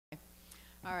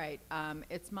All right.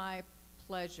 It's my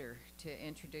pleasure to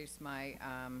introduce my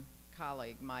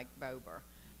colleague, Mike Bober.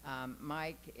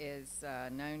 Mike is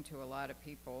known to a lot of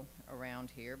people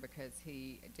around here because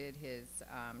he did his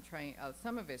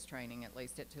some of his training, at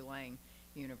least at Tulane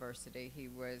University. He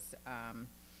was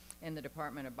in the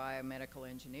Department of Biomedical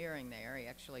Engineering there. He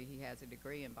has a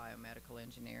degree in biomedical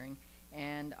engineering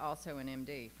and also an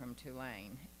MD from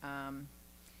Tulane.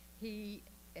 He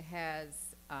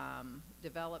has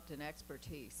developed an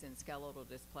expertise in skeletal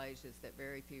dysplasias that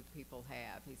very few people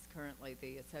have. He's currently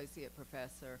the associate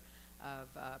professor of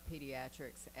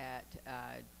pediatrics at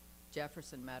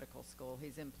Jefferson Medical School.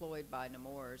 He's employed by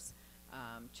Nemours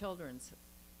Children's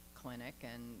Clinic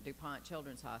and DuPont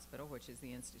Children's Hospital, which is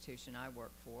the institution I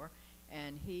work for.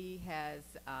 And he has,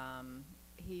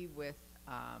 with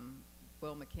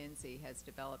Will McKenzie, has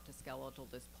developed a skeletal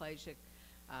dysplasia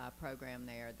program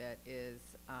there that is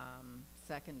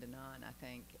second to none, I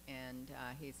think, and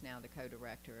he's now the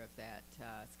co-director of that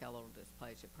skeletal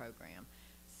dysplasia program.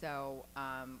 So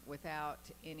without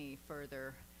any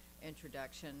further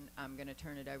introduction, I'm going to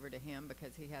turn it over to him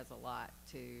because he has a lot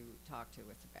to talk to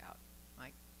us about.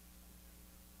 Mike?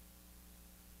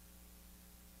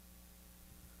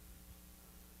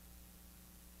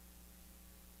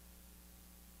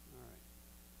 All right.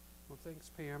 Well, thanks,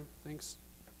 Pam. Thanks,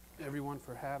 everyone,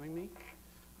 for having me.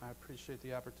 I appreciate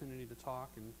the opportunity to talk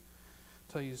and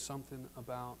tell you something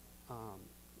about a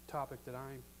topic that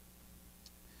it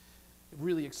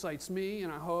really excites me,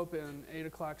 and I hope in 8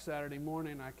 o'clock Saturday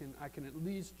morning I can at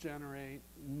least generate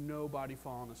nobody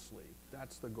falling asleep.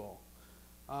 That's the goal.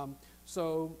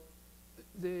 So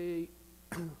the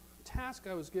task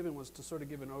I was given was to sort of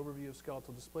give an overview of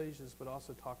skeletal dysplasias, but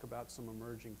also talk about some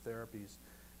emerging therapies.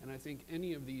 And I think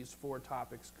any of these 4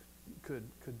 topics could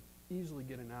easily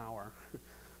get an hour.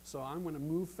 So I'm going to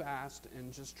move fast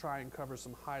and just try and cover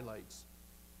some highlights.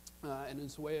 And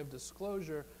as a way of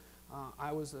disclosure,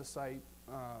 I was a site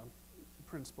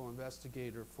principal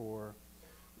investigator for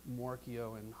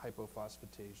Morchio and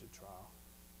hypophosphatasia trial.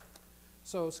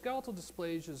 So skeletal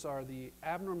dysplasias are the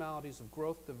abnormalities of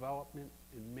growth, development,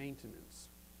 and maintenance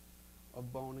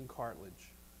of bone and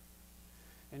cartilage.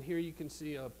 And here you can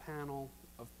see a panel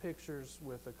of pictures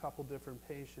with a couple different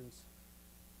patients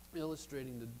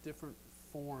illustrating the different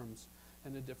forms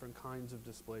and the different kinds of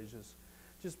dysplasias.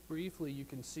 Just briefly, you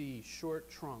can see short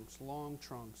trunks, long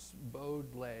trunks,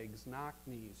 bowed legs, knocked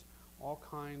knees, all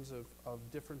kinds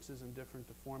of differences and different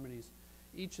deformities.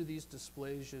 Each of these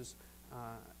dysplasias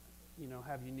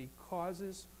have unique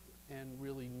causes and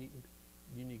really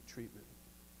unique treatment.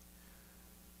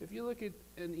 If you look at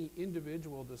any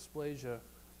individual dysplasia,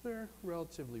 they're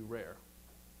relatively rare.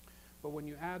 But when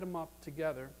you add them up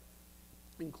together,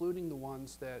 including the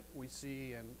ones that we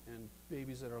see and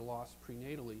babies that are lost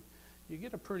prenatally, you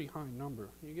get a pretty high number.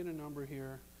 You get a number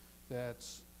here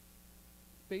that's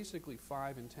basically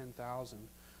 5 in 10,000,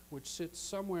 which sits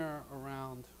somewhere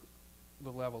around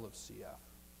the level of CF.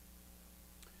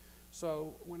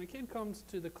 So when a kid comes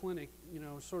to the clinic,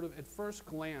 sort of at first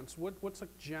glance, what's a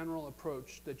general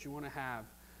approach that you want to have?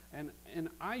 And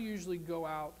I usually go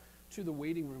out to the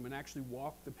waiting room and actually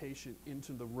walk the patient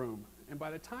into the room. And by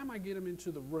the time I get them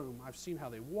into the room, I've seen how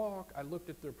they walk, I looked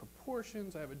at their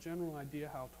proportions, I have a general idea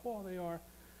how tall they are,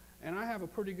 and I have a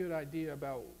pretty good idea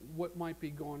about what might be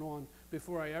going on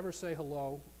before I ever say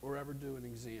hello or ever do an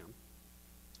exam.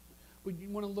 But you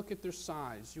want to look at their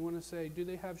size. You want to say, do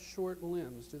they have short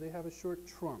limbs? Do they have a short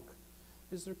trunk?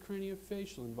 Is there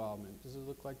craniofacial involvement? Does it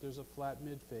look like there's a flat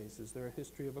midface? Is there a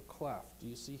history of a cleft? Do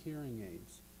you see hearing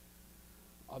aids?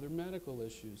 Other medical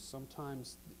issues.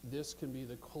 Sometimes this can be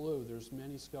the clue. There's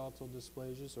many skeletal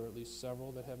dysplasias, or at least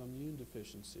several, that have immune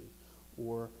deficiency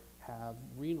or have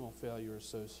renal failure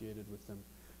associated with them,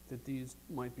 that these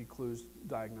might be clues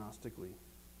diagnostically.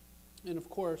 And of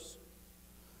course,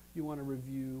 you want to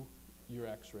review your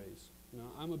x-rays.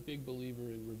 I'm a big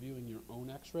believer in reviewing your own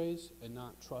x-rays and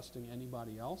not trusting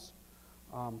anybody else.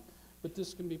 But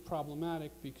this can be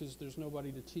problematic because there's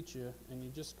nobody to teach you and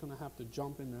you're just going to have to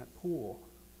jump in that pool.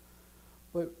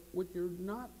 But what you're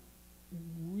not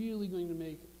really going to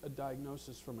make a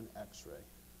diagnosis from an x-ray.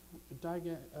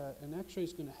 An x-ray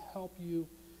is going to help you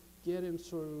get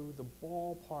into the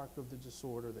ballpark of the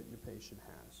disorder that your patient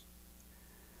has.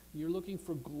 You're looking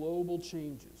for global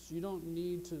changes. You don't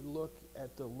need to look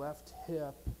at the left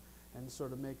hip and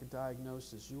sort of make a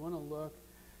diagnosis. You want to look,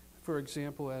 for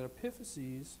example, at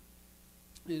epiphyses.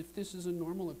 If this is a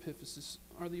normal epiphysis,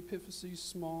 are the epiphyses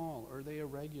small? Are they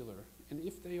irregular? And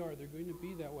if they are, they're going to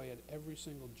be that way at every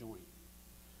single joint.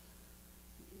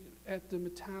 At the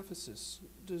metaphysis,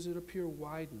 does it appear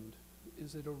widened?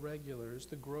 Is it irregular? Is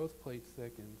the growth plate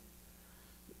thickened?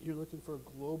 you're looking for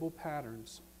global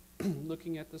patterns.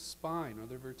 Looking at the spine, are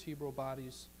their vertebral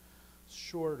bodies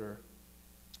shorter?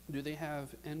 Do they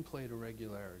have end plate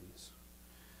irregularities?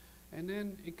 And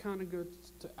then it kind of goes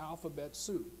to alphabet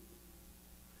soup.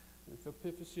 If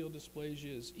epiphyseal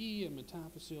dysplasia is E and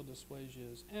metaphyseal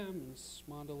dysplasia is M and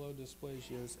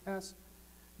spondylodysplasia is S,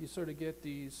 you sort of get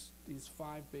these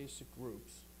 5 basic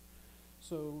groups.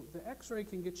 So the X-ray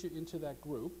can get you into that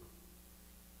group,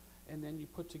 and then you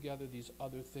put together these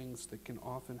other things that can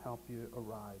often help you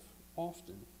arrive,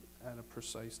 often, at a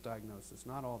precise diagnosis,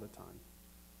 not all the time.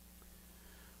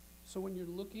 So when you're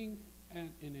looking at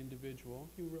an individual,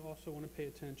 you will also want to pay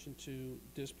attention to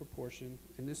disproportion,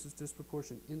 and this is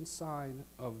disproportion inside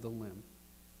of the limb.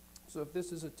 So if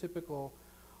this is a typical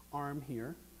arm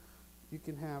here, you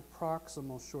can have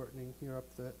proximal shortening here up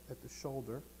at the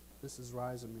shoulder. This is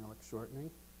rhizomelic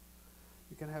shortening.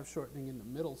 You can have shortening in the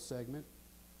middle segment,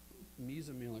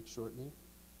 mesomelic shortening.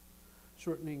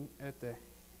 Shortening at the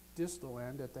distal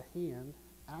end, at the hand,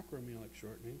 acromelic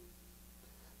shortening.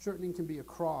 Shortening can be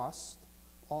across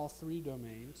all 3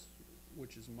 domains,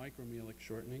 which is micromelic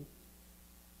shortening.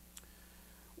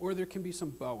 Or there can be some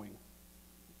bowing,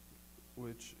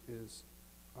 which is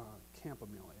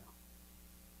campomelia.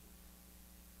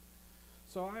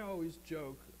 So I always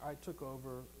joke, I took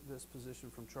over this position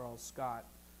from Charles Scott,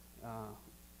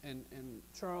 and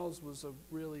Charles was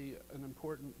really an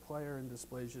important player in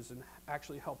dysplasias and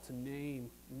actually helped to name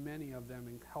many of them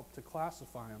and helped to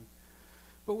classify them.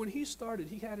 But when he started,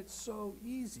 he had it so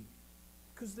easy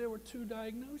because there were 2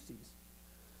 diagnoses.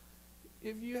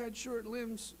 If you had short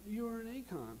limbs, you were an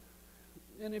acon.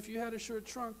 And if you had a short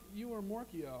trunk, you were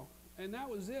morchio. And that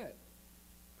was it.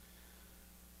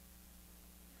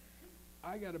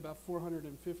 I got about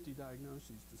 450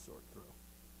 diagnoses to sort through.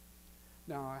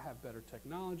 Now, I have better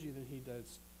technology than he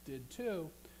did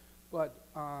too, but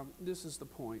this is the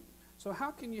point. So how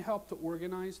can you help to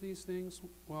organize these things?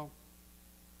 Well,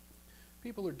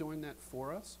 people are doing that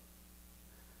for us.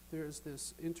 There's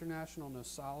this international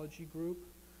nosology group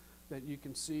that you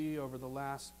can see over the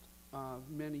last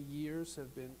many years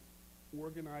have been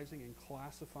organizing and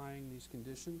classifying these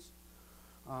conditions.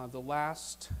 The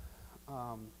last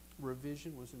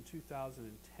revision was in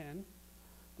 2010.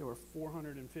 There were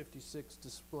 456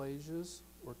 dysplasias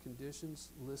or conditions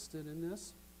listed in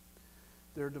this.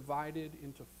 They're divided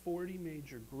into 40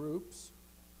 major groups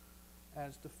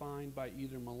as defined by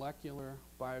either molecular,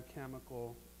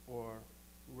 biochemical, or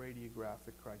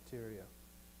radiographic criteria.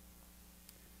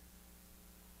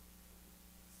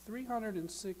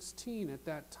 316 at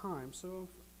that time, so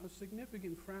a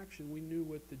significant fraction we knew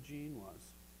what the gene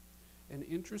was. And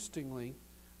interestingly,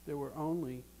 there were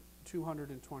only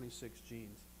 226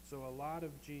 genes. So a lot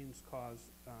of genes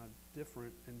cause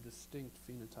different and distinct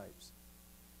phenotypes.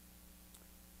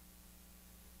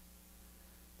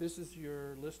 This is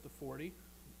your list of 40.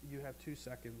 You have 2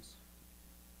 seconds.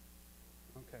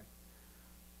 Okay.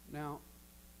 Now,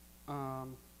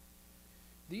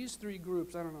 these 3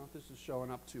 groups, I don't know if this is showing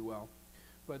up too well,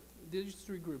 but these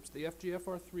 3 groups, the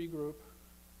FGFR3 group,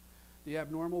 the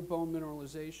abnormal bone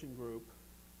mineralization group,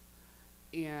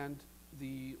 and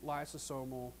the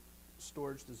lysosomal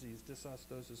storage disease,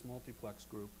 dysostosis multiplex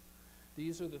group.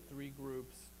 These are the 3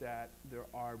 groups that there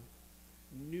are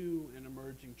new and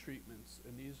emerging treatments,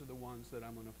 and these are the ones that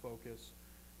I'm going to focus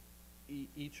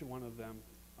each one of them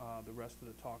the rest of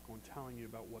the talk on, telling you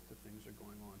about what the things are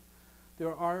going on.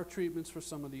 There are treatments for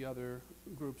some of the other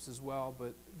groups as well,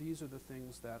 but these are the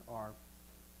things that are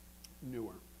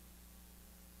newer.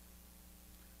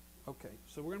 Okay,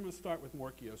 so we're going to start with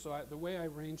morchio. So the way I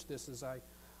arranged this is I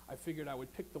figured I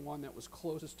would pick the one that was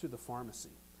closest to the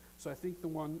pharmacy. So I think the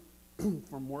one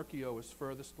for morchio is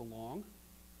furthest along.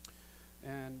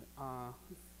 And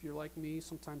if you're like me,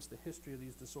 sometimes the history of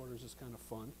these disorders is kind of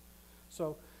fun.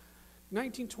 So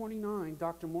 1929,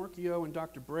 Dr. Morchio and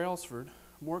Dr. Brailsford,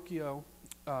 Morchio,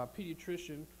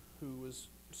 pediatrician who was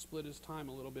split his time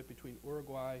a little bit between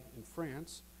Uruguay and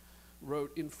France,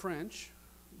 wrote in French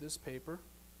this paper.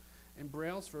 And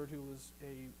Brailsford, who was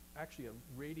actually a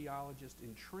radiologist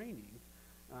in training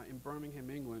in Birmingham,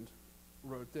 England,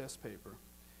 wrote this paper.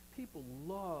 People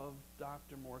loved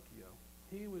Dr. Morchio.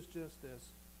 He was just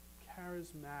this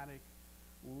charismatic,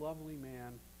 lovely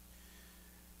man.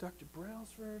 Dr.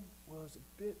 Brailsford was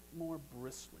a bit more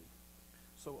bristly.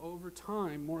 So over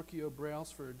time,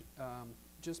 Morchio-Brailsford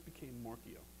just became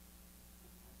Morchio.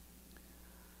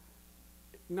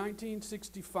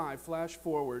 1965, flash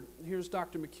forward, here's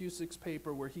Dr. McCusick's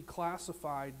paper where he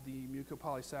classified the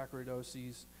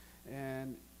mucopolysaccharidoses,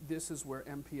 and this is where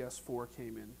MPS 4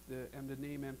 came in. And the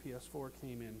name MPS 4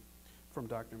 came in from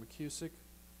Dr. McCusick.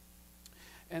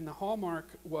 And the hallmark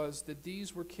was that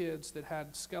these were kids that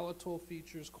had skeletal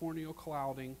features, corneal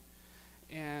clouding,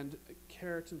 and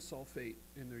keratin sulfate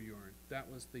in their urine.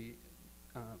 That was the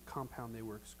compound they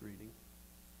were excreting.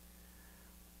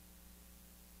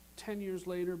 10 years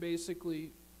later,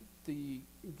 basically, the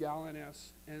gallin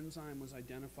S enzyme was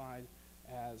identified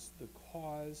as the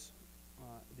cause,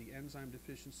 the enzyme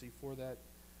deficiency for that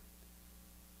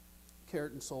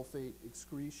keratin sulfate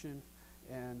excretion,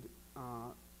 and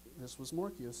this was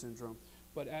Morquio syndrome.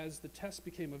 But as the test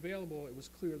became available, it was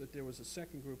clear that there was a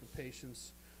second group of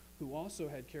patients who also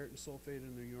had keratin sulfate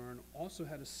in their urine, also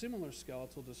had a similar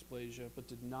skeletal dysplasia, but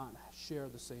did not share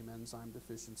the same enzyme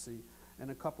deficiency.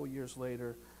 And a couple years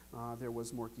later, there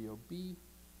was Morquio B,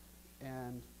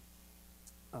 and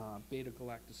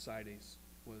beta-galactosidase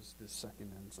was the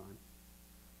second enzyme.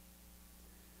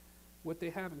 What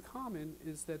they have in common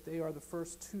is that they are the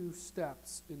first two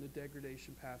steps in the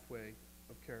degradation pathway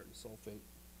of keratin sulfate.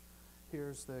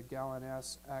 Here's the gallin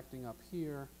S acting up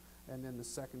here, and then the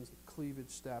second cleavage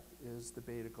step is the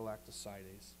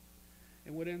beta-galactosidase.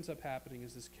 And what ends up happening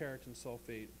is this keratin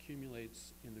sulfate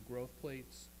accumulates in the growth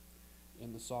plates,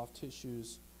 in the soft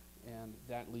tissues, and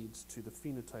that leads to the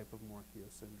phenotype of Morquio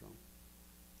syndrome.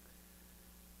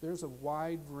 There's a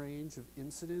wide range of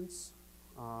incidence.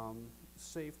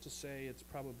 Safe to say it's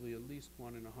probably at least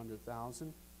 1 in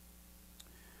 100,000.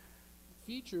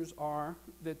 Features are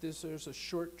that there's a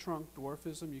short trunk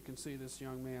dwarfism. You can see this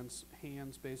young man's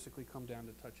hands basically come down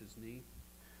to touch his knee.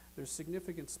 There's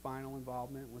significant spinal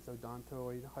involvement with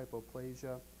odontoid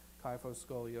hypoplasia,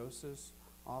 kyphoscoliosis.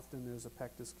 Often there's a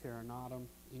pectus carinatum,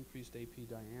 increased AP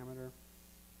diameter.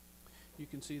 You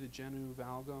can see the genu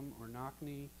valgum or knock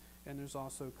knee, and there's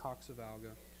also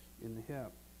coxavalga in the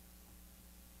hip.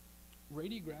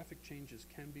 Radiographic changes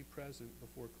can be present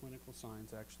before clinical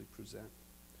signs actually present.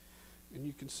 And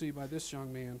you can see by this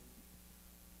young man,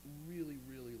 really,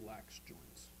 really lax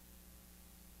joints.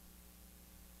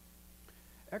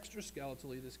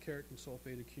 Extraskeletally, this keratin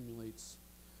sulfate accumulates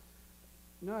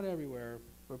not everywhere,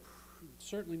 but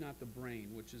certainly not the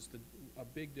brain, which is a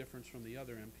big difference from the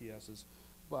other MPSs,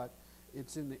 but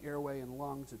it's in the airway and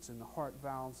lungs, it's in the heart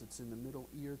valves, it's in the middle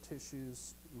ear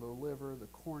tissues, the liver, the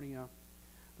cornea,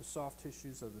 the soft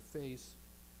tissues of the face,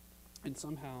 and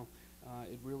somehow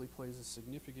it really plays a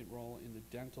significant role in the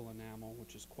dental enamel,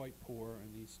 which is quite poor,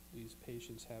 and these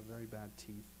patients have very bad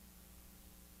teeth.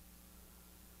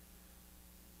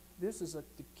 This is the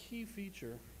key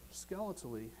feature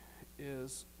skeletally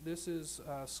is this is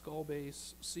skull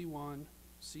base C1,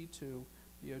 C2.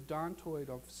 The odontoid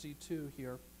of C2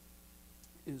 here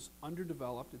is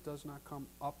underdeveloped. It does not come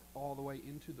up all the way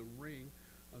into the ring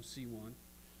of C1.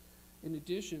 In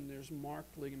addition, there's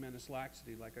marked ligamentous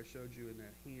laxity like I showed you in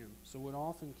that hand. So what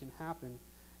often can happen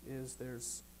is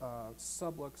there's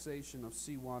subluxation of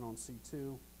C1 on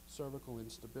C2, cervical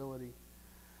instability.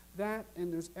 That,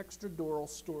 and there's extradural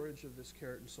storage of this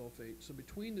keratin sulfate. So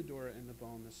between the dura and the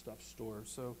bone, this stuff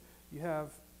stores. So you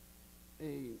have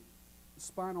a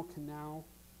spinal canal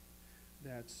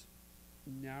that's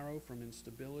narrow from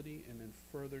instability and then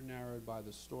further narrowed by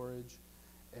the storage.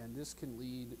 And this can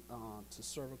lead to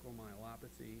cervical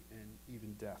myelopathy and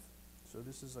even death. So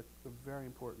this is a very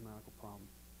important medical problem.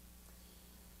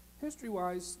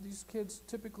 History-wise, these kids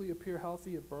typically appear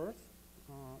healthy at birth.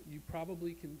 You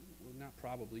probably can, well, not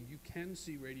probably, you can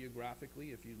see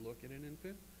radiographically if you look at an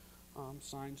infant,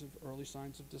 early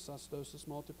signs of dysostosis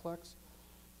multiplex.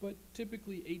 But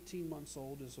typically 18 months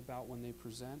old is about when they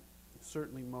present,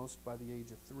 certainly most by the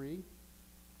age of 3.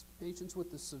 Patients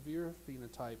with the severe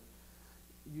phenotype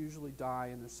usually die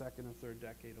in their second or third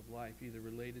decade of life, either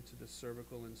related to the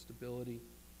cervical instability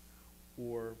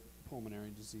or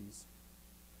pulmonary disease.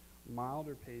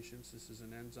 Milder patients, this is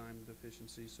an enzyme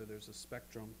deficiency, so there's a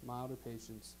spectrum. Milder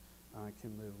patients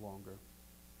can live longer.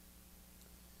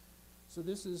 So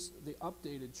this is the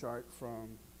updated chart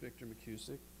from Victor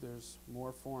McCusick. There's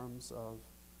more forms of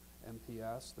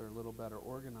MPS. They're a little better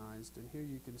organized. And here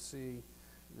you can see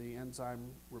the enzyme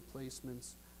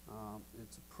replacements.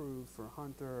 It's approved for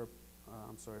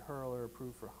Hurler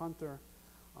approved for Hunter.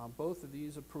 Both of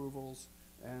these approvals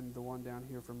and the one down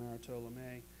here for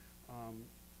Maritola-May,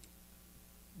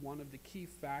 one of the key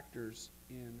factors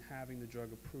in having the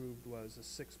drug approved was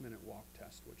a 6-minute walk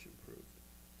test, which improved.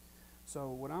 So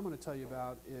what I'm going to tell you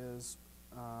about is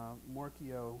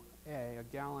Morquio A, a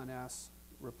gallin S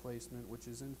replacement, which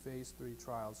is in phase 3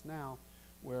 trials now,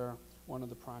 where one of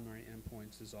the primary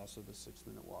endpoints is also the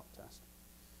 6-minute walk test.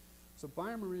 So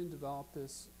BioMarin developed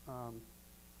this,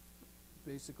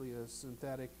 basically a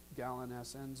synthetic gallin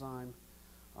S enzyme.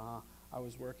 I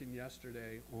was working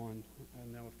yesterday on, I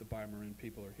don't know if the Bimarin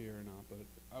people are here or not, but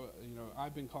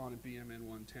I've been calling it BMN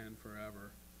 110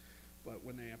 forever. But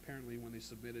when they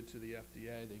submitted to the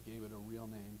FDA, they gave it a real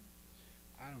name.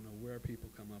 I don't know where people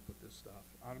come up with this stuff.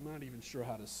 I'm not even sure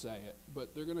how to say it,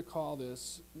 but they're going to call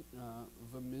this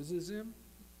vimizim,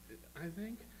 I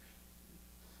think,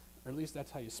 or at least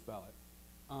that's how you spell it.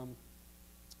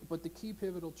 But the key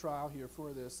pivotal trial here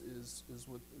for this is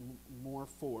with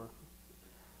MORE-4.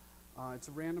 It's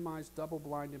a randomized,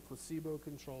 double-blinded,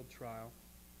 placebo-controlled trial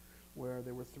where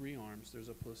there were 3 arms. There's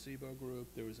a placebo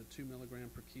group, there was a 2 milligram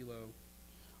per kilo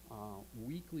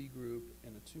weekly group,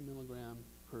 and a 2 milligram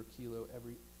per kilo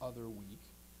every other week.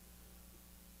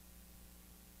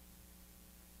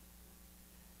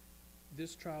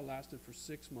 This trial lasted for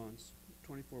 6 months,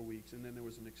 24 weeks, and then there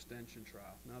was an extension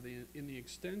trial. Now, in the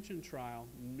extension trial,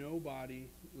 nobody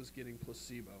was getting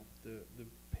placebo. The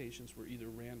patients were either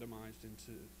randomized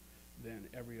into then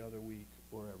every other week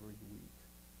or every week.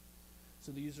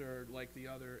 So these are like the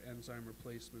other enzyme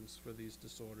replacements for these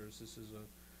disorders. This is a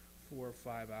 4 or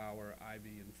 5 hour IV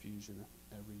infusion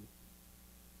every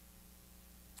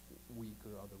week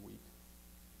or other week.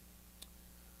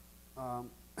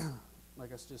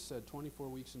 Like I just said, 24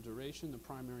 weeks in duration. The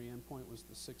primary endpoint was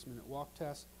the 6-minute walk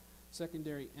test.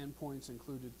 Secondary endpoints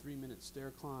included 3-minute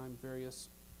stair climb, various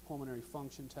pulmonary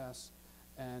function tests,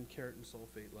 and keratan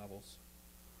sulfate levels.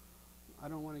 I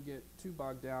don't want to get too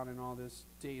bogged down in all this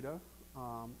data,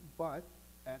 but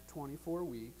at 24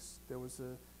 weeks, there was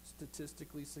a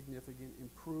statistically significant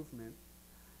improvement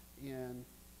in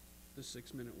the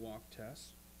 6-minute walk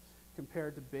test.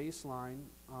 Compared to baseline,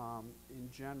 in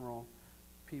general,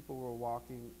 people were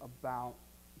walking about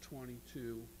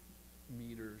 22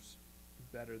 meters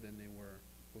better than they were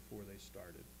before they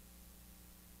started.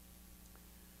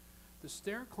 The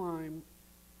stair climb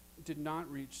did not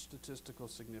reach statistical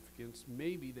significance.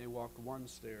 Maybe they walked 1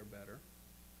 stair better.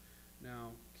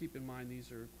 Now, keep in mind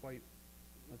these are quite,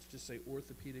 let's just say,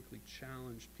 orthopedically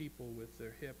challenged people with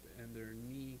their hip and their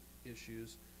knee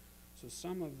issues. So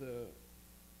some of the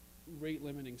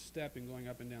rate-limiting stepping going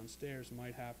up and down stairs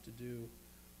might have to do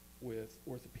with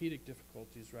orthopedic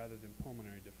difficulties rather than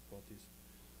pulmonary difficulties.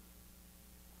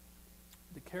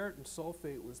 The keratan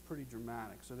sulfate was pretty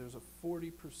dramatic. So there's a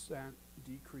 40%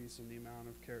 decrease in the amount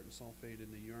of keratan sulfate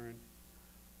in the urine.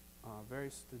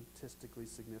 Very statistically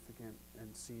significant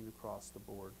and seen across the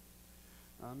board.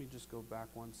 Let me just go back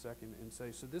 1 second and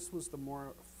say, so this was the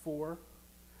MORE-4.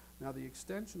 Now the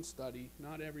extension study,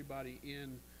 not everybody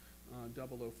in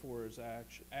 004 is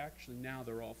actually now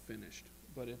they're all finished.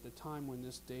 But at the time when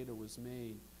this data was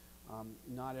made,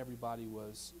 not everybody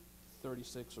was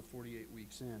 36 or 48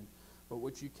 weeks in. But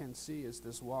what you can see is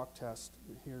this walk test.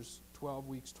 Here's 12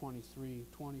 weeks, 23,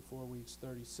 24 weeks,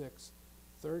 36,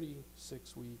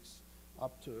 36 weeks,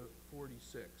 up to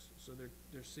 46. So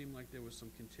there seemed like there was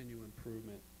some continued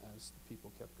improvement as the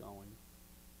people kept going.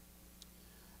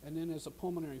 And then as a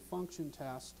pulmonary function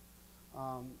test,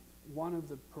 one of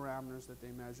the parameters that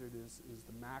they measured is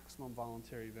the maximum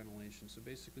voluntary ventilation. So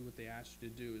basically what they asked you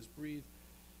to do is breathe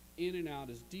in and out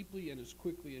as deeply and as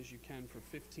quickly as you can for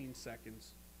 15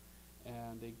 seconds.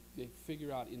 And they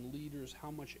figure out in liters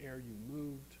how much air you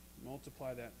moved,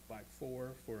 multiply that by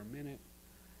 4 for a minute,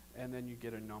 and then you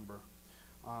get a number.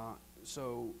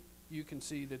 So you can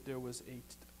see that there was a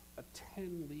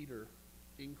 10-liter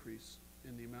increase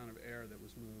in the amount of air that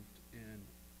was moved in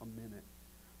a minute.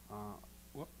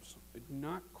 Whoops,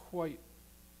 not quite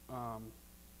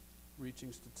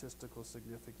reaching statistical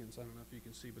significance. I don't know if you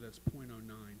can see, but that's 0.09,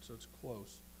 so it's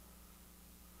close.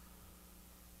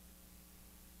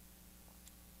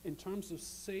 In terms of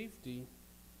safety,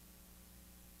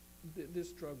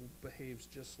 this drug behaves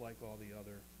just like all the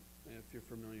other. If you're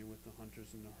familiar with the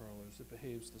hunters and the hurlers, it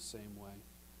behaves the same way.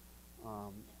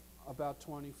 About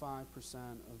 25%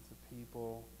 of the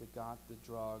people that got the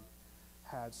drug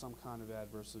had some kind of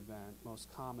adverse event,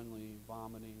 most commonly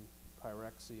vomiting,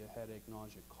 pyrexia, headache,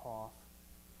 nausea, cough.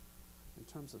 In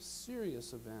terms of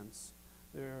serious events,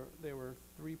 there were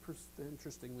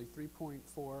interestingly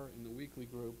 3.4 in the weekly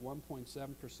group,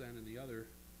 1.7% in the other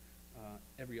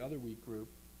every other week group,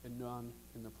 and none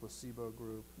in the placebo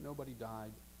group. Nobody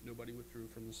died. Nobody withdrew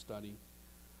from the study.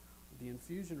 The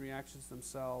infusion reactions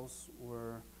themselves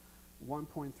were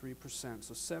 1.3%,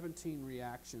 so 17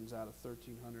 reactions out of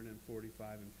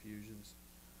 1,345 infusions.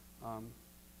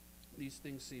 These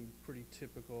things seem pretty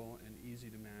typical and easy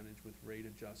to manage with rate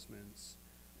adjustments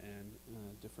and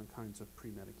different kinds of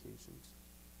pre-medications.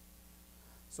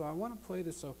 So I want to play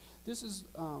this. So this is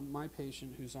my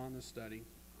patient who's on the study.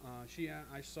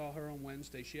 I saw her on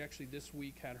Wednesday. She actually this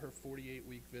week had her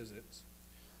 48-week visits.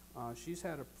 She's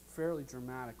had a fairly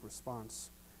dramatic response.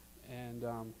 And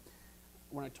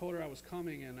when I told her I was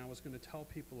coming and I was going to tell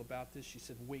people about this, she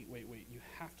said, wait, you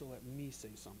have to let me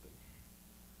say something.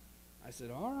 I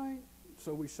said, all right.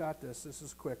 So we shot this. This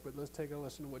is quick, but let's take a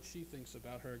listen to what she thinks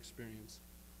about her experience.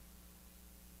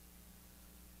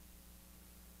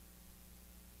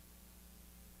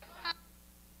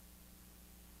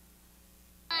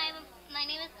 My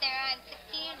name is Sarah. I'm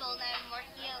 16 years old and I'm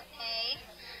working at A,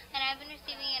 and I've been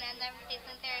receiving an enzyme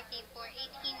replacement therapy for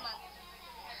 18 months.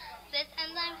 This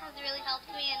enzyme has really helped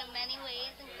me in many ways,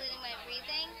 including my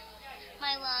breathing,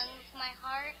 my lungs, my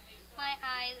heart, my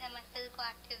eyes, and my physical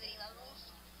activity levels.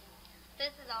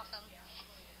 This is awesome.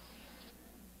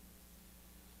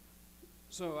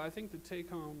 So I think the take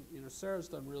home, Sarah's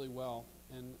done really well,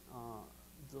 and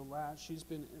she's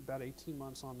been about 18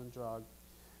 months on the drug,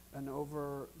 and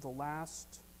over the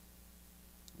last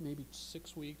maybe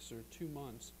 6 weeks or 2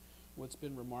 months, what's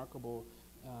been remarkable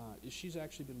is she's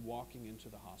actually been walking into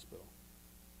the hospital.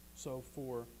 So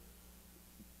for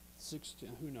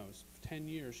 10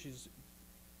 years, she's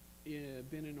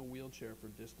been in a wheelchair for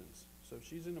distance. So if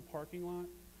she's in a parking lot,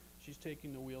 she's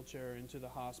taking the wheelchair into the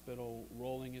hospital,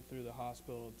 rolling it through the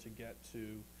hospital to get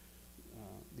to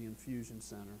the infusion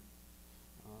center.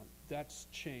 That's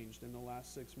changed in the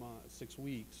last 6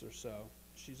 weeks or so.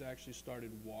 She's actually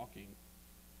started walking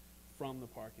from the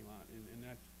parking lot, and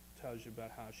that tells you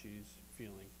about how she's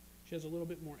feeling. She has a little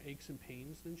bit more aches and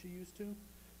pains than she used to,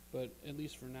 but at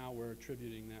least for now we're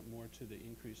attributing that more to the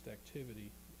increased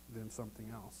activity than something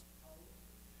else.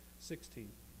 16.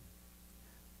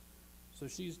 So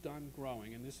she's done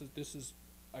growing, and this is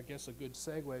I guess a good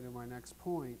segue to my next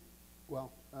point.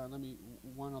 Well,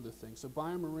 one other thing. So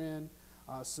BioMarin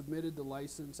submitted the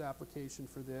license application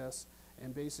for this,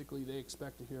 and basically they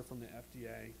expect to hear from the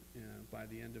FDA by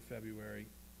the end of February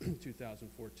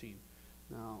 2014.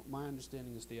 Now, my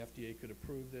understanding is the FDA could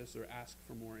approve this or ask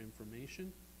for more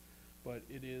information, but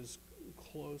it is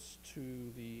close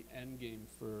to the end game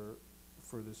for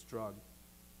this drug.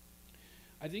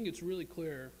 I think it's really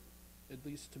clear, at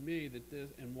least to me, that this,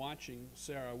 and watching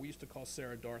Sarah, we used to call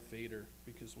Sarah Darth Vader,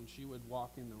 because when she would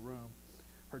walk in the room,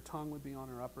 her tongue would be on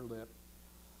her upper lip,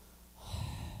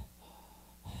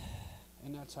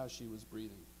 and that's how she was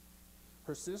breathing.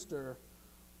 Her sister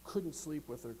couldn't sleep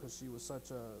with her because she was such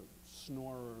a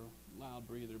snorer, loud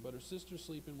breather, but her sister's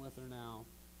sleeping with her now.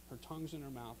 Her tongue's in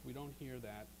her mouth. We don't hear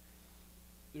that.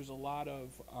 There's a lot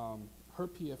of, her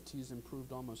PFT's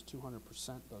improved almost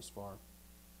 200% thus far.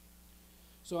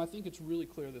 So I think it's really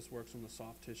clear this works on the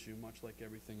soft tissue, much like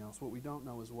everything else. What we don't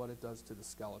know is what it does to the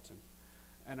skeleton.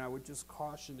 And I would just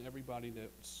caution everybody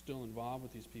that's still involved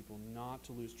with these people not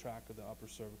to lose track of the upper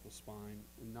cervical spine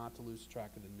and not to lose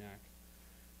track of the neck.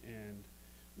 And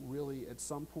really, at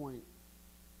some point,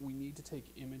 we need to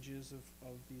take images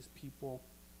of these people,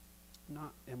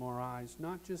 not MRIs,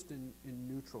 not just in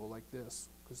neutral like this,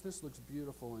 because this looks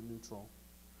beautiful in neutral.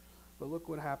 But look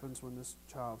what happens when this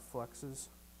child flexes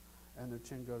and their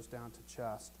chin goes down to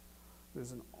chest.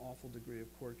 There's an awful degree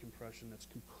of cord compression that's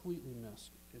completely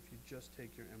missed if you just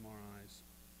take your MRIs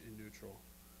in neutral.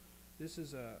 This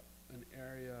is an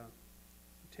area,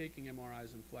 taking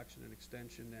MRIs in flexion and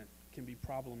extension, that can be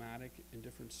problematic in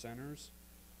different centers.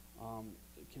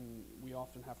 We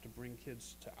often have to bring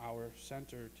kids to our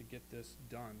center to get this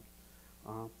done.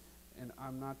 And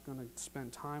I'm not going to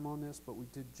spend time on this, but we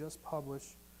did just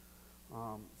publish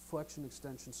flexion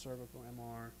extension cervical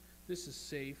MR. This is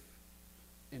safe,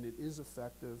 and it is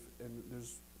effective, and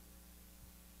there's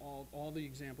all the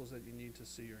examples that you need to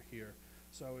see are here.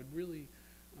 So I would really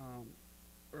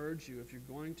urge you, if you're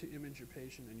going to image your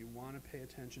patient and you want to pay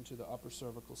attention to the upper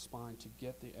cervical spine, to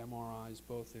get the MRIs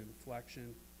both in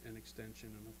flexion and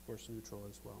extension, and of course neutral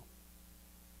as well.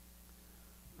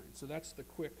 All right, so that's the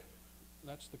quick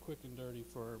and dirty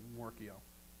for Morchio.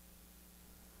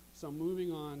 So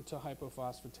moving on to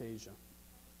hypophosphatasia.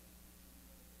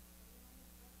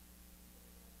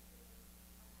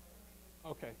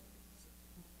 Okay.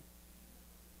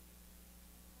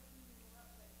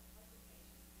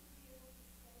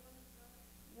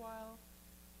 While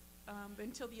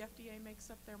until the FDA makes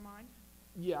up their mind?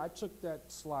 Yeah, I took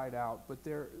that slide out, but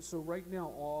so right now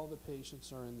all the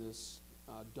patients are in this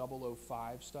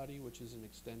 005 study, which is an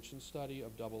extension study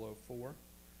of 004,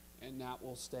 and that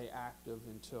will stay active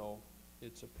until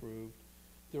it's approved.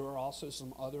 There are also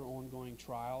some other ongoing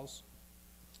trials.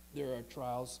 There are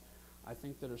trials, I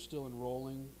think, that are still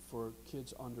enrolling for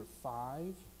kids under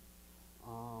 5.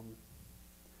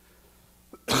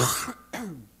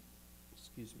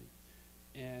 Excuse me.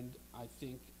 And I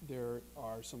think there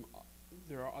are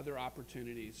other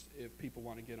opportunities if people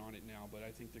want to get on it now, but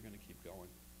I think they're going to keep going.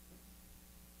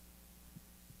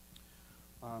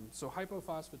 So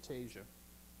hypophosphatasia.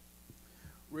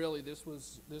 Really, this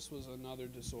was another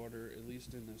disorder, at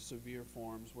least in the severe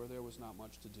forms, where there was not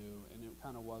much to do, and it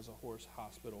kind of was a horse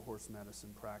hospital, horse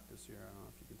medicine practice here. I don't know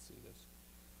if you can see this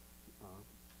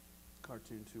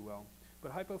cartoon too well.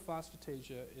 But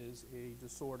hypophosphatasia is a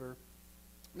disorder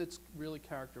that's really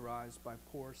characterized by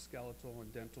poor skeletal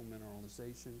and dental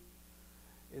mineralization.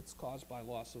 It's caused by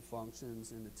loss of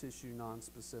functions in the tissue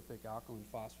nonspecific alkaline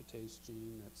phosphatase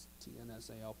gene, that's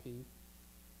TNSALP.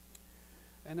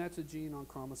 And that's a gene on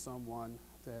chromosome 1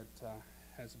 that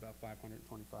has about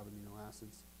 525 amino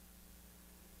acids.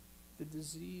 The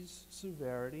disease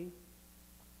severity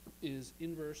is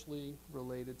inversely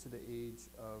related to the age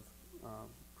of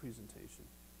presentation.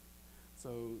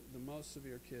 So the most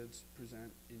severe kids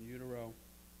present in utero,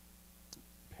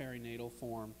 perinatal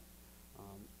form.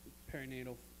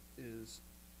 Perinatal is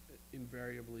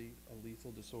invariably a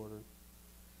lethal disorder.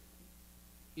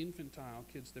 Infantile,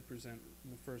 kids that present in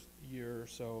the first year or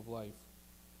so of life,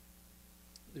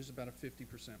 there's about a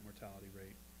 50% mortality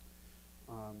rate.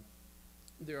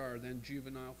 There are then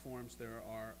juvenile forms, there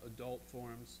are adult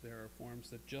forms, there are forms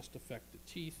that just affect the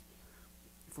teeth.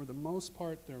 For the most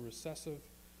part, they're recessive,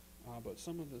 but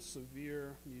some of the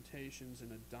severe mutations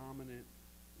in a dominant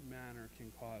manner can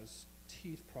cause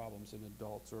teeth problems in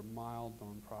adults or mild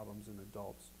bone problems in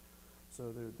adults.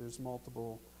 So there's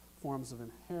multiple forms of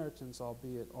inheritance,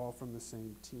 albeit all from the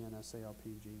same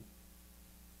TNSALP gene.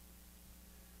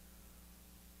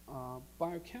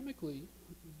 Biochemically,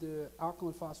 the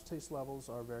alkaline phosphatase levels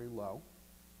are very low.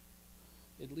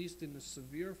 At least in the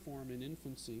severe form in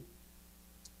infancy,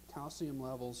 calcium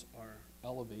levels are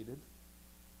elevated.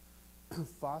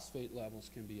 Phosphate levels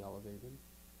can be elevated.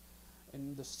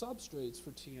 And the substrates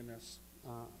for TNS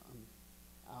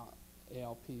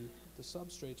ALP, the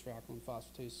substrates for alkaline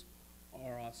phosphatase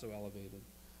are also elevated.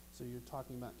 So you're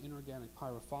talking about inorganic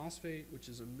pyrophosphate, which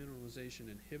is a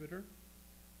mineralization inhibitor,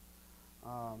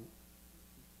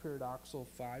 pyridoxal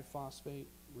 5-phosphate,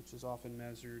 which is often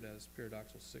measured as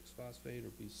pyridoxal 6-phosphate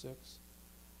or B6,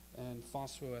 and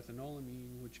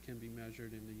phosphoethanolamine, which can be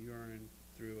measured in the urine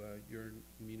through a urine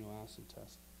amino acid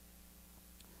test.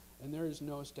 And there is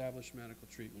no established medical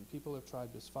treatment. People have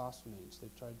tried bisphosphonates,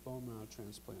 they've tried bone marrow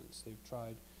transplants, they've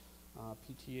tried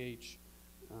PTH,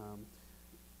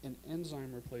 an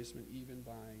enzyme replacement even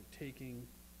by taking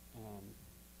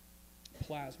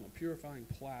plasma, purifying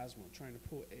plasma, trying to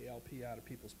pull ALP out of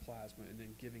people's plasma and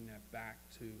then giving that back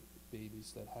to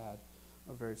babies that had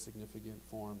a very significant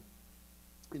form,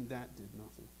 and that did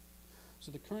nothing.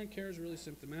 So the current care is really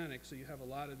symptomatic, so you have a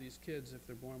lot of these kids, if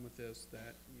they're born with this,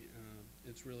 that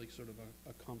it's really sort of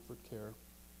a comfort care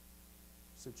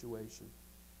situation.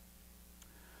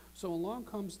 So along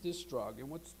comes this drug,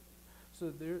 and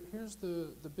here's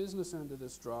the business end of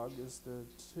this drug is the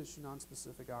tissue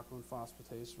nonspecific alkaline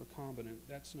phosphatase recombinant.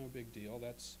 That's no big deal.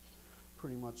 That's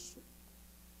pretty much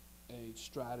a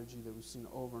strategy that we've seen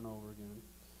over and over again.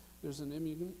 There's an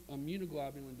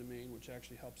immunoglobulin domain which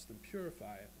actually helps them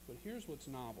purify it. But here's what's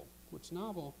novel. What's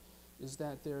novel is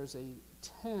that there's a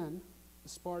 10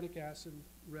 aspartic acid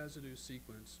residue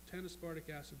sequence, 10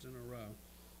 aspartic acids in a row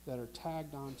that are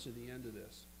tagged onto the end of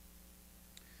this.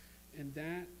 And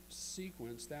that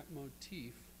sequence, that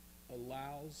motif,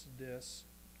 allows this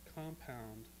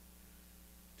compound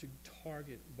to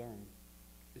target bone.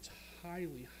 It's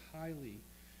highly, highly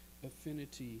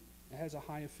affinity. It has a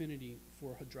high affinity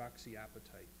for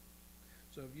hydroxyapatite.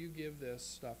 So if you give this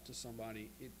stuff to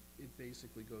somebody, it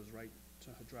basically goes right to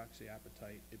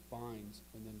hydroxyapatite. It binds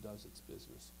and then does its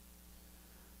business.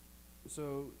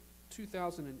 So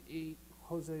 2008,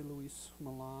 Jose Luis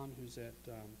Milan, who's at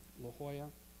La Jolla,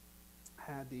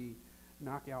 had the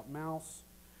knockout mouse,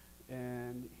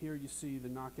 and here you see the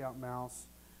knockout mouse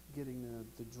getting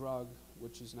the drug,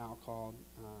 which is now called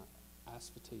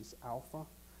aspartase alpha,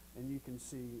 and you can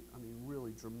see, I mean,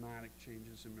 really dramatic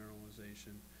changes in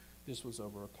mineralization. This was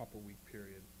over a couple-week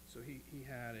period. So he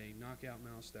had a knockout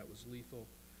mouse that was lethal,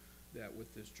 that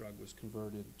with this drug was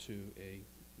converted to a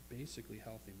basically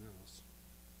healthy mouse.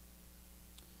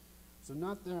 So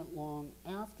not that long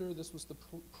after, this was the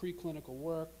preclinical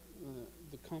work.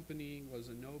 The company was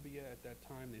Enobia at that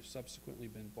time. They've subsequently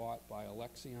been bought by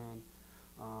Alexion.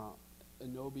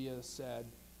 Enobia said,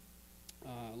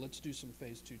 let's do some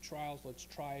phase 2 trials. Let's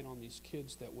try it on these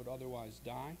kids that would otherwise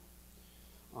die.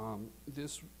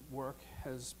 This work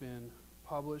has been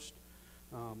published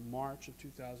March of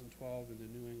 2012 in the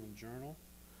New England Journal.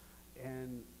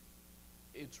 And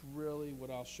it's really,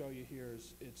 what I'll show you here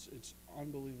is it's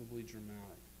unbelievably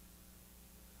dramatic.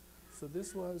 So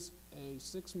this was a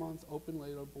 6-month open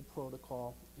label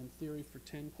protocol, in theory for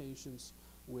 10 patients,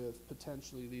 with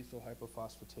potentially lethal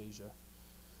hypophosphatasia.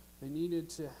 They needed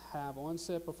to have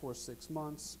onset before 6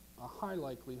 months, a high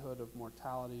likelihood of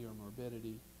mortality or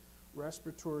morbidity,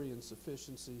 respiratory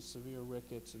insufficiency, severe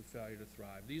rickets, and failure to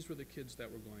thrive. These were the kids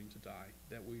that were going to die,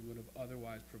 that we would have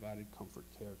otherwise provided comfort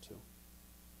care to.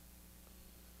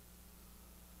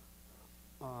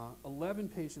 11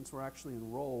 patients were actually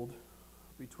enrolled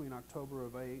between October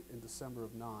of 8 and December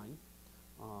of 9.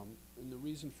 And the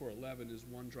reason for 11 is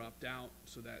one dropped out,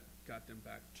 so that got them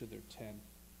back to their 10.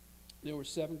 There were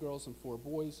 7 girls and 4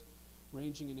 boys,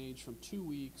 ranging in age from 2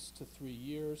 weeks to 3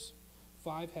 years.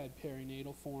 5 had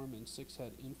perinatal form and 6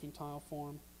 had infantile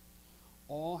form.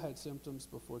 All had symptoms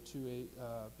before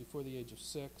the age of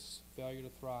 6, failure to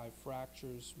thrive,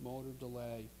 fractures, motor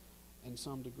delay, and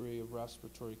some degree of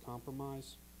respiratory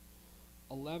compromise.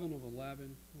 11 of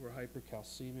 11 were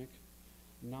hypercalcemic.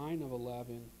 9 of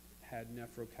 11 had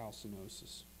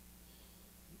nephrocalcinosis.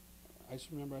 I just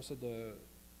remember I said the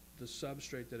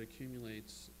substrate that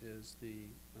accumulates is the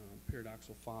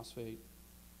pyridoxal phosphate.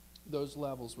 Those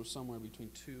levels were somewhere between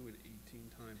 2 and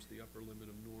 18 times the upper limit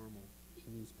of normal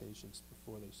in these patients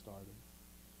before they started.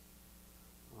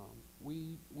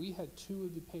 We had 2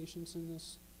 of the patients in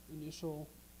this initial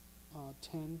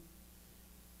 10.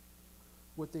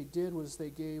 What they did was they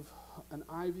gave an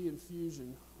IV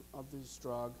infusion of this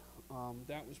drug.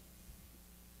 That was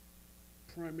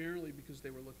primarily because they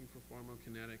were looking for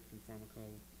pharmacokinetic and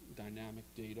pharmacodynamic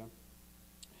data.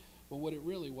 But what it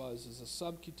really was is a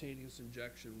subcutaneous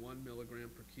injection, 1 milligram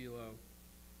per kilo,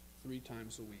 3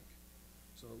 times a week.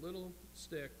 So a little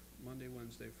stick, Monday,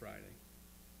 Wednesday, Friday.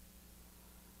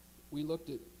 We looked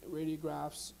at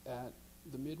radiographs at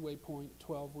the midway point,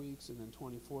 12 weeks, and then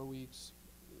 24 weeks,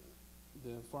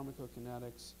 the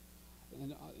pharmacokinetics.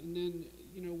 And then,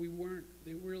 you know,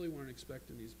 they really weren't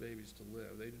expecting these babies to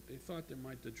live. They thought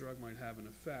the drug might have an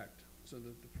effect. So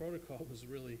the protocol was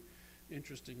really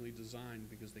interestingly designed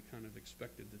because they kind of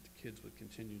expected that the kids would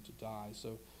continue to die.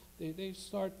 So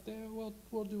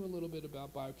we'll do a little bit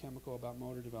about biochemical, about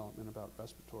motor development, about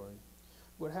respiratory.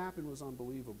 What happened was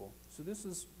unbelievable. So this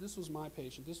was my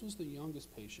patient. This was the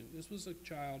youngest patient. This was a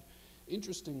child,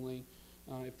 interestingly,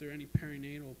 if there are any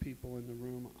perinatal people in the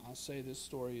room, I'll say this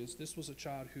story this was a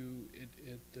child who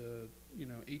at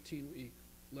 18-week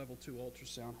level 2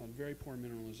 ultrasound had very poor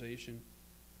mineralization.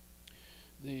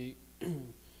 The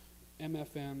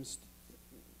MFMs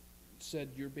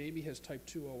said your baby has type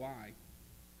 2 OI,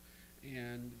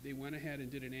 and they went ahead and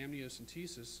did an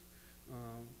amniocentesis,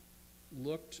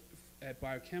 looked at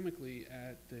biochemically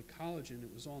at the collagen,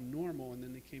 it was all normal, and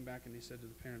then they came back and they said to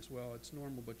the parents, well, it's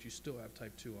normal, but you still have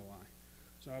type 2 OI.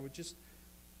 So I would just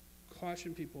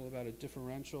caution people about a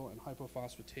differential and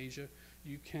hypophosphatasia.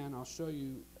 I'll show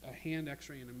you a hand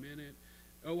x-ray in a minute.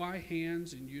 OI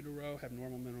hands in utero have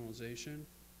normal mineralization.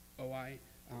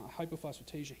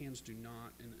 Hypophosphatasia hands do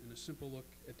not, and a simple look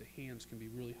at the hands can be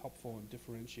really helpful in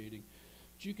differentiating.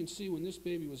 But you can see when this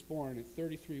baby was born at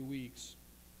 33 weeks,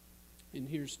 and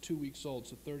here's 2 weeks old,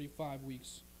 so 35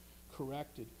 weeks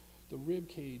corrected, the rib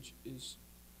cage is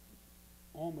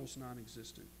almost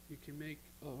non-existent. You can make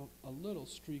a little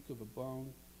streak of a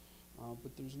bone,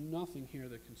 but there's nothing here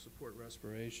that can support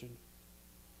respiration.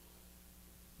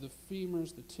 The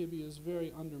femurs, the tibias,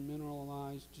 very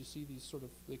undermineralized. You see these sort of,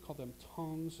 they call them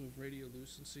tongues of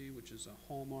radiolucency, which is a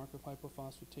hallmark of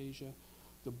hypophosphatasia.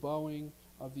 The bowing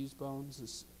of these bones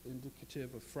is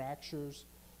indicative of fractures.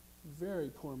 Very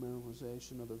poor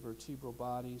mineralization of the vertebral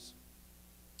bodies.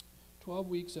 12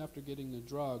 weeks after getting the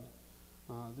drug,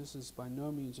 this is by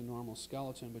no means a normal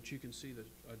skeleton, but you can see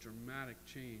a dramatic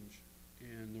change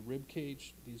in the rib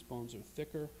cage. These bones are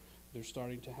thicker. They're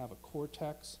starting to have a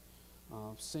cortex.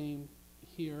 Same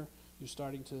here. You're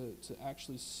starting to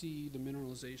actually see the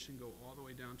mineralization go all the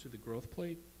way down to the growth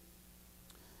plate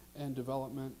and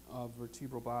development of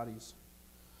vertebral bodies.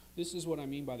 This is what I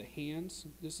mean by the hands.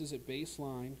 This is at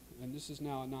baseline, and this is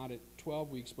now not at 12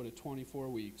 weeks, but at 24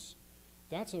 weeks.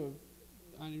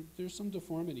 There's some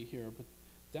deformity here, but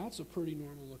that's a pretty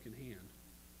normal looking hand.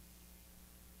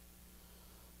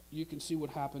 You can see what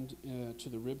happened to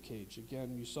the rib cage.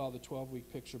 Again, you saw the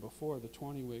 12-week picture before. The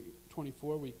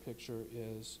 24-week picture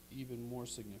is even more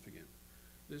significant.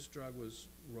 This drug was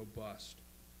robust.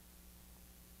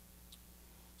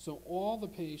 So all the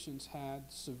patients had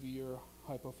severe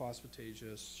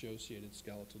hypophosphatasia-associated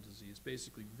skeletal disease,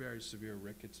 basically very severe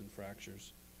rickets and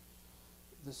fractures.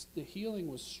 The healing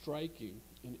was striking,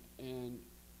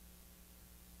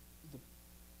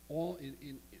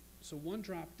 so one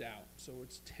dropped out, so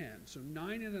it's 10. So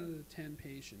 9 out of the 10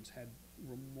 patients had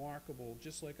remarkable,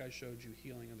 just like I showed you,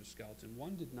 healing of the skeleton.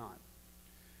 One did not.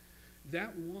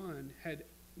 That one had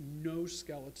no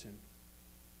skeleton,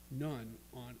 none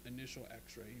on initial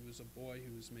x-ray. He was a boy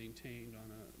who was maintained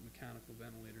on a mechanical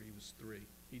ventilator. He was 3.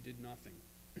 He did nothing.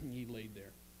 He laid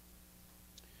there.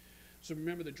 So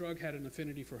remember, the drug had an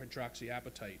affinity for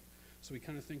hydroxyapatite, so we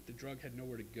kind of think the drug had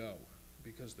nowhere to go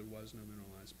because there was no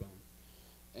mineralized bone.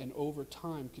 And over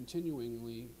time,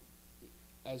 continuingly,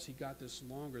 as he got this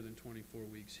longer than 24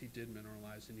 weeks, he did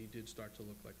mineralize, and he did start to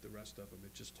look like the rest of them.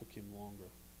 It just took him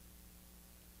longer.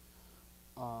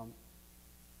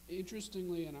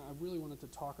 Interestingly, and I really wanted to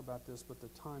talk about this, but the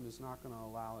time is not going to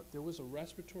allow it, there was a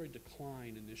respiratory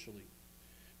decline initially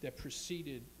that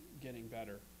preceded getting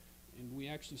better. And we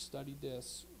actually studied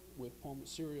this with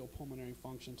serial pulmonary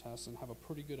function tests and have a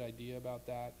pretty good idea about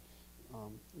that.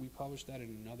 We published that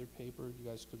in another paper. You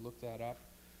guys could look that up.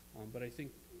 But I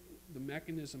think the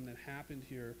mechanism that happened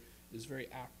here is very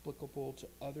applicable to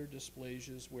other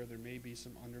dysplasias where there may be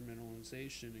some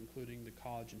undermineralization, including the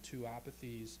collagen II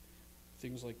apathies,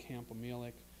 things like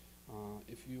campomelic.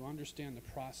 If you understand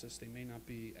the process, they may not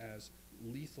be as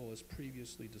lethal as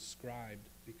previously described,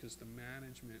 because the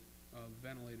management of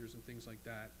ventilators and things like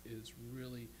that is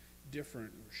really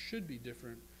different, or should be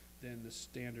different, than the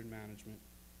standard management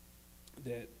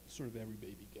that sort of every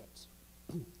baby gets.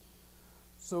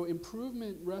 So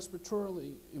improvement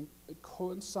respiratorily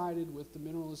coincided with the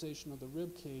mineralization of the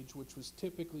rib cage, which was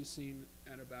typically seen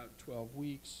at about 12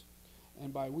 weeks.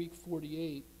 And by week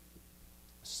 48,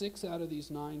 6 out of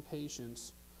these 9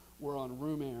 patients were on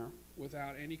room air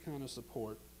without any kind of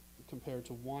support, compared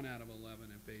to 1 out of 11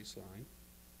 at baseline.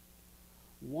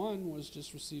 1 was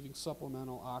just receiving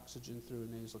supplemental oxygen through a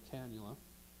nasal cannula.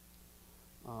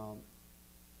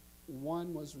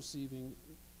 1 was receiving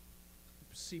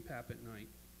CPAP at night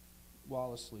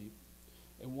while asleep,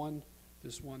 and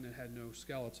this one that had no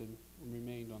skeleton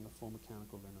remained on the full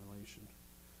mechanical ventilation.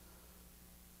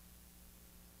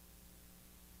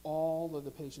 All of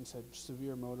the patients had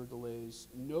severe motor delays.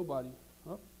 Nobody,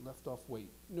 left off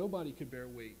weight. Nobody could bear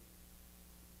weight.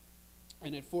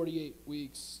 And at 48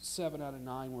 weeks, 7 out of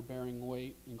 9 were bearing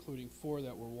weight, including 4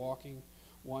 that were walking,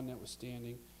 1 that was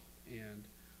standing, and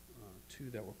 2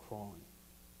 that were crawling.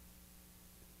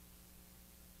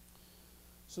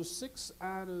 So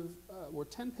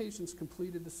 10 patients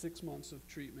completed the 6 months of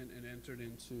treatment and entered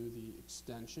into the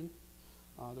extension.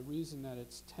 The reason that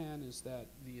it's 10 is that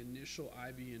the initial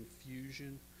IV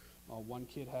infusion, 1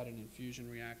 kid had an infusion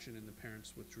reaction, and the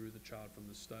parents withdrew the child from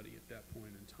the study at that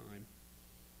point in time.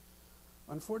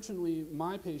 Unfortunately,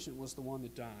 my patient was the one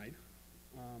that died.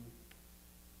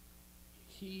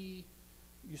 You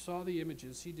saw the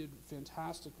images. He did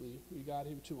fantastically. We got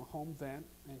him to a home vent,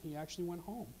 and he actually went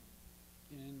home.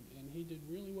 And he did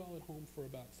really well at home for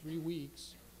about 3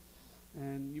 weeks.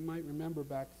 And you might remember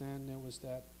back then there was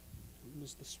the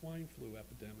swine flu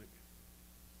epidemic.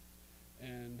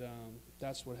 And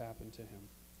that's what happened to him.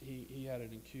 He had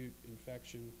an acute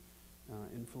infection,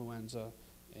 influenza,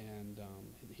 and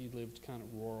he lived kind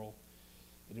of rural.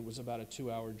 And it was about a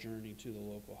 2-hour journey to the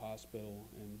local hospital.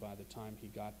 And by the time he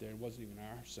got there, it wasn't even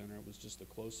our center, it was just the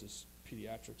closest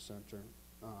pediatric center.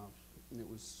 And it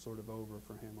was sort of over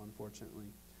for him,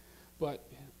 unfortunately.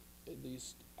 But at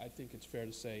least I think it's fair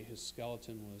to say his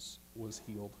skeleton was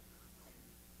healed.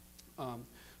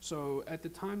 So at the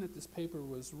time that this paper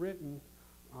was written,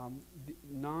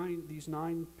 these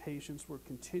 9 patients were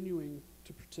continuing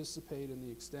to participate in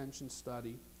the extension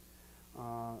study.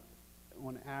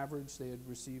 On average, they had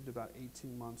received about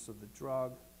 18 months of the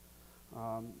drug.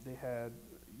 They had,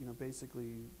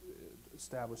 basically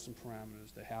established some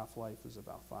parameters. The half-life is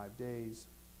about 5 days,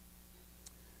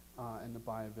 and the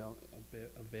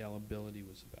bioavailability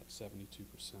was about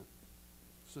 72%.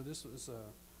 So this was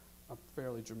a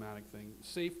fairly dramatic thing.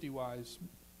 Safety-wise,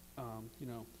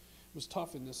 it was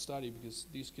tough in this study because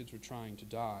these kids were trying to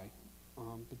die,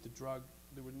 but the drug,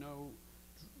 there were no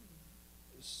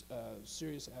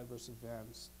serious adverse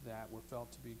events that were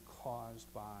felt to be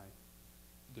caused by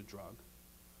the drug.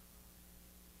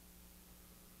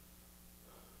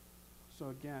 So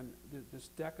again, this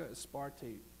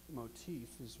deca-aspartate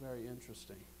motif is very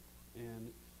interesting,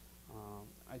 and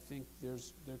I think there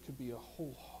could be a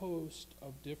whole host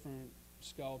of different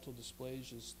skeletal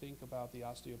dysplasias. Think about the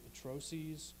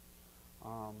osteopetroses,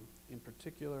 in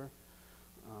particular,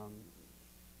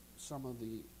 some of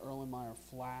the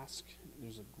Erlenmeyer-Flask.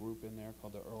 There's a group in there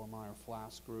called the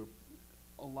Erlenmeyer-Flask group.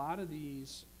 A lot of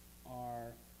these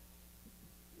are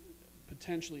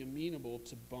potentially amenable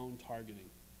to bone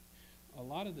targeting. A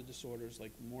lot of the disorders,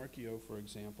 like Morchio, for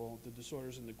example, the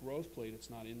disorders in the growth plate, it's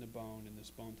not in the bone, and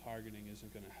this bone targeting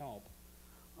isn't going to help.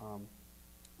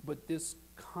 But this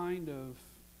kind of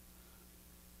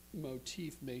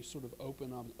motif may sort of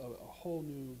open up a whole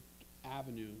new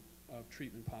avenue of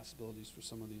treatment possibilities for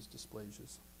some of these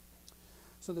dysplasias.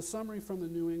 So the summary from the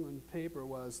New England paper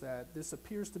was that this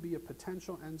appears to be a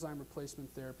potential enzyme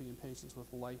replacement therapy in patients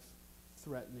with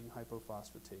life-threatening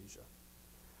hypophosphatasia.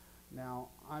 Now,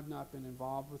 I've not been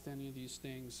involved with any of these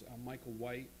things. Michael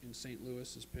White in St.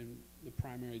 Louis has been the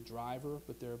primary driver,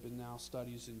 but there have been now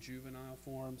studies in juvenile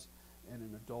forms and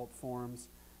in adult forms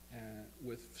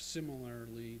with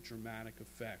similarly dramatic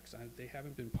effects. They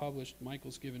haven't been published.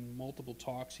 Michael's given multiple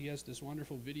talks. He has this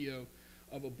wonderful video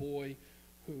of a boy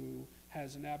who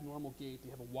has an abnormal gait.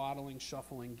 They have a waddling,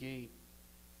 shuffling gait.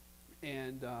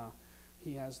 And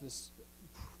he has this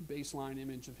baseline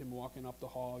image of him walking up the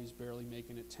hall. He's barely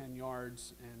making it 10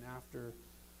 yards. And after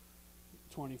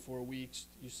 24 weeks,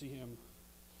 you see him,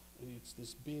 and it's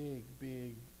this big,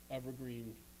 big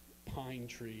evergreen pine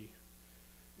tree.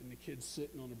 And the kid's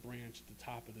sitting on a branch at the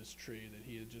top of this tree that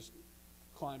he had just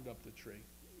climbed up the tree.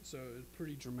 So it's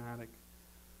pretty dramatic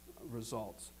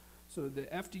results. So the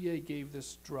FDA gave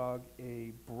this drug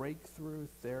a breakthrough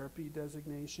therapy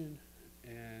designation,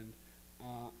 and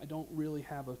I don't really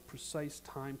have a precise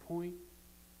time point,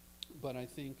 but I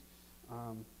think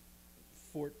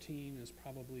 14 is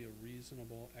probably a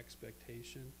reasonable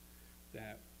expectation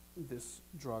that this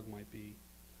drug might be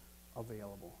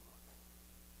available.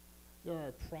 There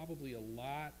are probably a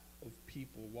lot of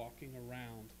people walking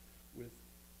around with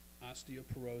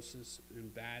osteoporosis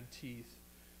and bad teeth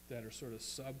that are sort of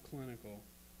subclinical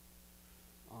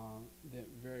that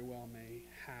very well may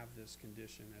have this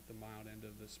condition at the mild end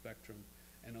of the spectrum,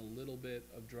 and a little bit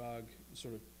of drug,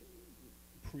 sort of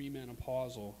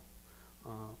premenopausal,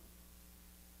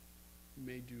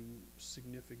 may do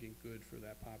significant good for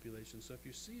that population. So if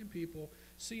you're seeing people,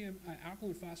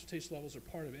 alkaline phosphatase levels are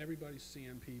part of everybody's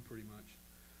CMP pretty much.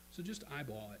 So just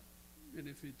eyeball it. And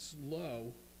if it's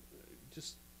low,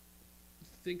 just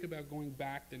think about going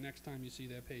back the next time you see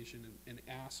that patient and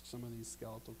ask some of these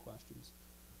skeletal questions.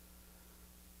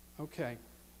 Okay.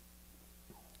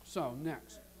 So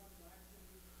next.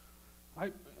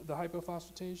 The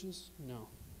hypophosphatasias? No.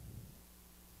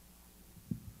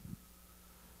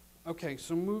 Okay,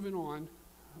 so moving on.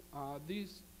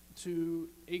 These to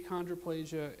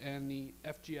achondroplasia and the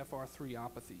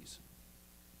FGFR3opathies.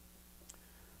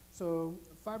 So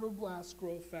fibroblast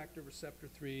growth factor receptor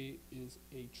 3 is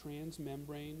a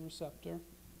transmembrane receptor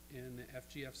in the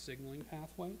FGF signaling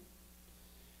pathway.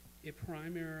 It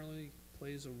primarily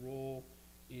plays a role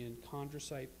in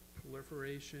chondrocyte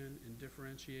proliferation and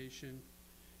differentiation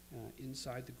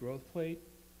inside the growth plate.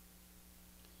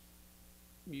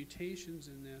 Mutations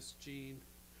in this gene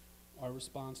are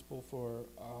responsible for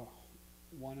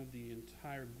one of the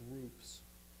entire groups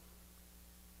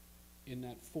in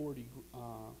that 40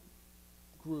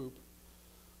 group,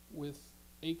 with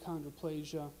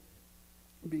achondroplasia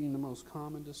being the most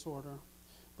common disorder.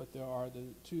 But there are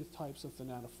the two types of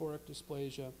thanatophoric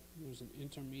dysplasia. There's an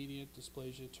intermediate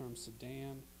dysplasia termed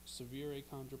sedan, severe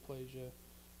achondroplasia,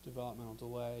 developmental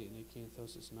delay, and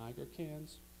acanthosis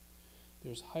nigricans.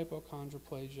 There's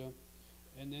hypochondroplasia,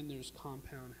 and then there's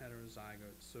compound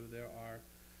heterozygotes. So there are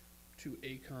two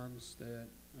achons that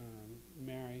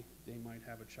marry. They might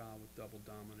have a child with double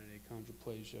dominant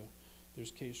achondroplasia. There's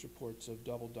case reports of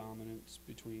double dominance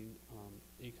between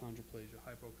achondroplasia,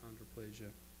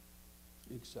 hypochondroplasia,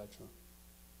 etc.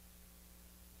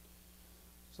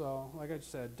 So, like I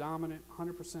said, dominant,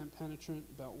 100% penetrant,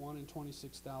 about 1 in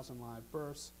 26,000 live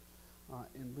births.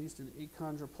 At least in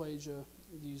achondroplasia,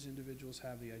 these individuals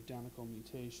have the identical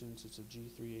mutations. It's a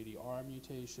G380R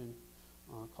mutation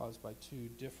caused by two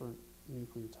different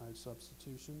nucleotide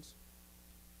substitutions.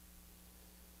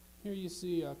 Here you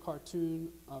see a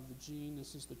cartoon of the gene.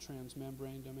 This is the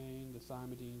transmembrane domain, the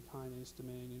thymidine kinase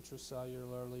domain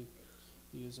intracellularly.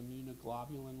 These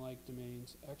immunoglobulin-like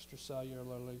domains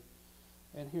extracellularly.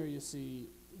 And here you see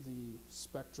the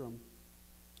spectrum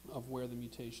of where the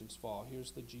mutations fall.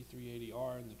 Here's the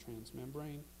G380R in the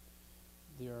transmembrane.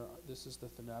 This is the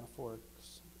thanatophoric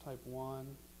type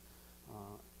 1.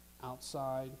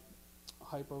 Outside,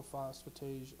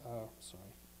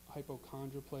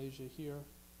 hypochondroplasia here.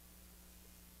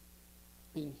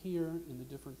 In here, in the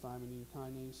different thymidine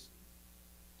kinase,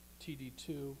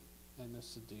 TD2, and the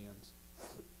sedans.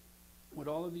 What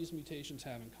all of these mutations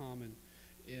have in common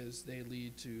is they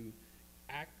lead to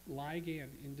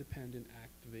ligand-independent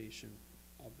activation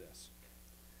of this.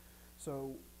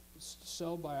 So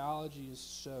cell biology has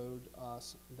showed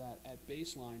us that at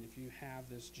baseline, if you have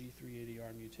this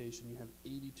G380R mutation, you have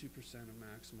 82% of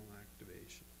maximal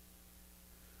activation.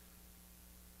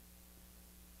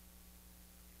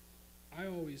 I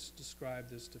always describe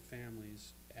this to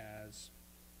families as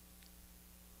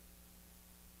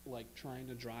like trying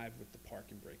to drive with the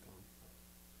parking brake on.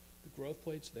 The growth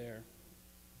plate's there.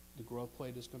 The growth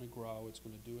plate is going to grow. It's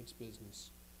going to do its business.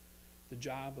 The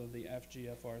job of the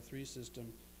FGFR3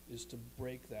 system is to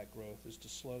break that growth, is to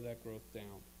slow that growth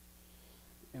down.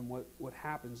 And what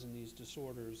happens in these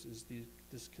disorders is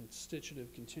this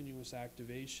constitutive continuous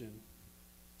activation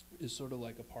is sort of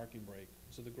like a parking brake.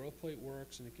 So the growth plate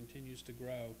works and it continues to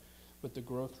grow, but the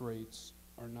growth rates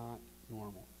are not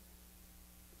normal.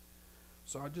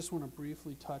 So I just want to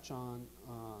briefly touch on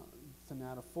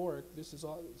thanatophoric. This is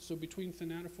all, so between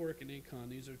thanatophoric and achon,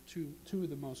 these are two of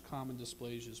the most common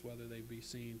dysplasias, whether they be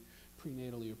seen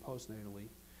prenatally or postnatally.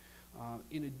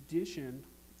 In addition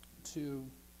to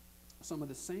some of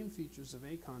the same features of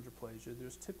achondroplasia,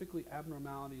 there's typically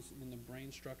abnormalities in the brain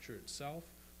structure itself,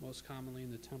 most commonly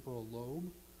in the temporal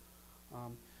lobe.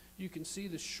 You can see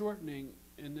the shortening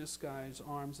in this guy's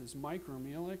arms is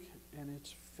micromelic, and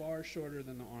it's far shorter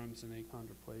than the arms in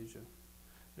achondroplasia.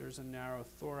 There's a narrow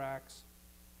thorax.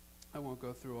 I won't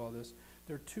go through all this.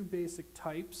 There are two basic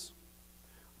types.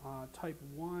 Type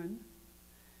 1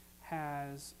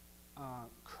 has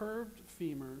curved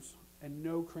femurs and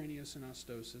no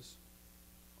craniosynostosis,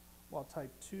 while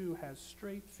type 2 has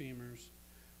straight femurs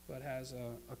but has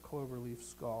a cloverleaf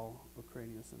skull or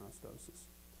craniosynostosis.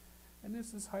 And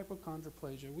this is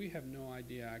hypochondroplasia. We have no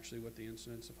idea actually what the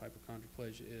incidence of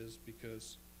hypochondroplasia is,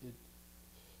 because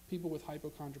people with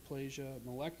hypochondroplasia,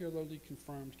 molecularly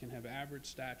confirmed, can have average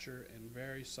stature and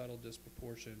very subtle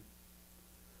disproportion.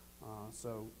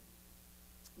 So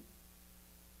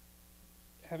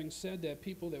having said that,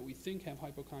 people that we think have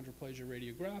hypochondroplasia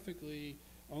radiographically,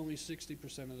 only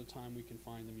 60% of the time we can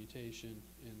find the mutation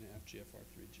in the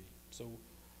FGFR3 gene. So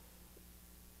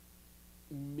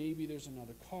maybe there's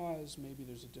another cause, maybe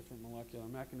there's a different molecular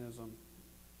mechanism,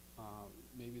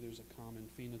 maybe there's a common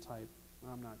phenotype,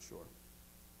 I'm not sure.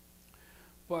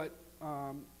 But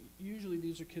usually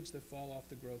these are kids that fall off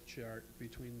the growth chart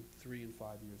between 3 and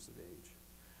 5 years of age.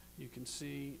 You can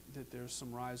see that there's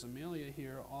some rhizomelia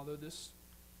here, although this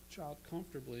child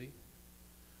comfortably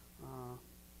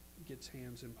gets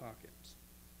hands in pockets.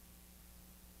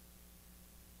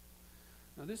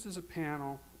 Now this is a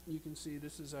panel. You can see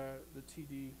this is the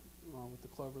TD with the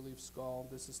cloverleaf skull.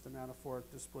 This is thanatophoric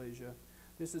dysplasia.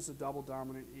 This is a double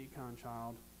dominant achon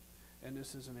child, and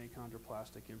this is an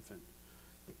achondroplastic infant.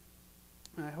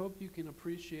 And I hope you can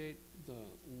appreciate the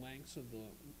lengths of the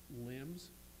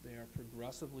limbs. They are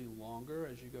progressively longer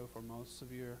as you go from most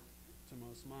severe to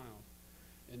most mild.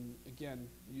 And again,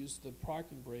 use the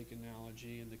parking brake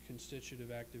analogy and the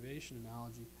constitutive activation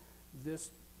analogy.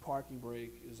 This parking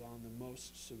brake is on the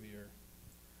most severe.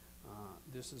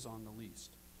 This is on the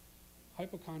least.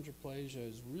 Hypochondroplasia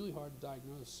is really hard to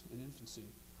diagnose in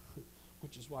infancy,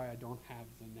 which is why I don't have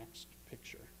the next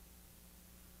picture.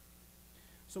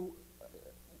 So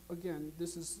again,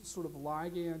 this is sort of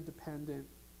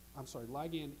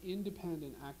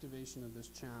ligand-independent activation of this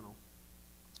channel.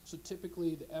 So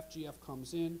typically the FGF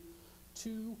comes in,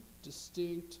 two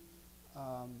distinct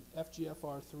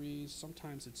FGFR3s,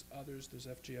 sometimes it's others, there's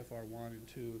FGFR1 and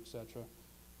 2, etc.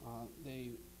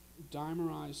 They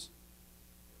dimerize,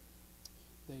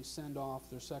 they send off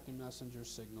their second messenger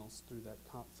signals through that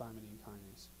thymidine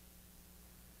kinase.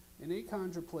 In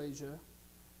achondroplasia,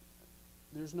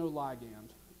 there's no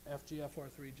ligand.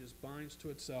 FGFR3 just binds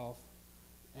to itself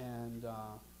and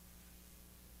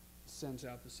sends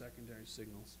out the secondary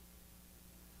signals.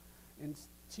 In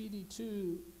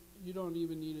TD2, you don't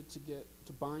even need it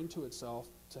to bind to itself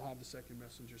to have the second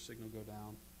messenger signal go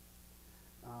down.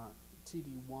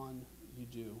 TD1, you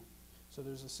do. So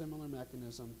there's a similar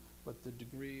mechanism, but the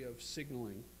degree of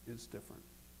signaling is different.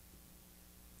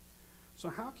 So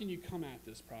how can you come at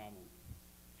this problem?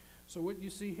 So what you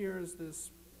see here is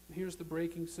this, here's the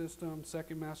braking system,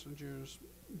 second messengers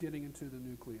getting into the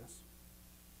nucleus.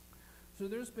 So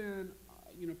there's been,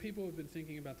 people have been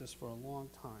thinking about this for a long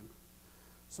time.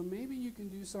 So maybe you can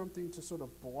do something to sort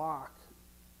of block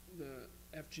the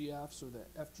FGFs or the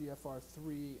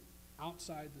FGFR3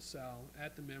 outside the cell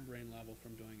at the membrane level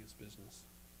from doing its business.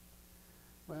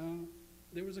 Well,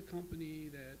 there was a company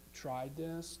that tried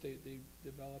this. They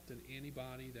developed an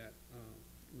antibody that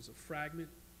was a fragment,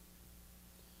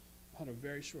 had a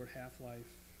very short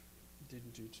half-life,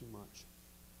 didn't do too much.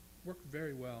 Worked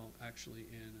very well, actually,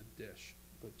 in a dish,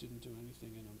 but didn't do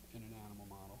anything in an animal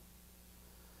model.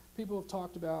 People have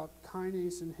talked about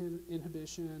kinase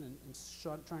inhibition and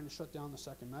trying to shut down the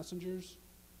second messengers.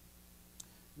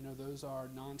 Those are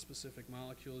non-specific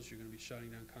molecules. You're going to be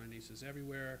shutting down kinases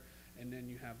everywhere, and then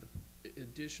you have the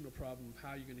additional problem of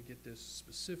how you're going to get this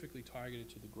specifically targeted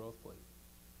to the growth plate.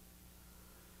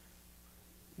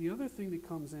 The other thing that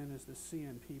comes in is the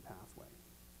CNP pathway.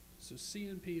 So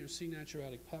CNP, or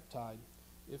C-natriuretic peptide,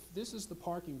 if this is the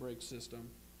parking brake system,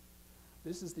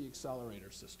 this is the accelerator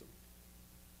system.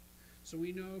 So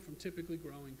we know from typically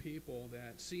growing people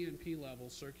that CNP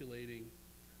levels circulating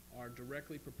are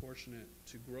directly proportionate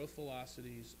to growth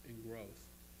velocities and growth.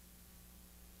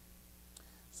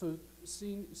 So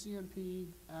CNP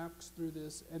acts through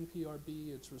this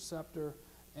NPRB, its receptor,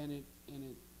 and it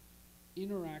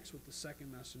interacts with the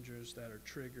second messengers that are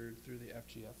triggered through the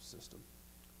FGF system.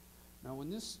 Now when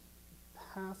this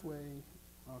pathway,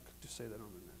 I'll just say that on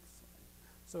the next slide.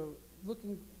 So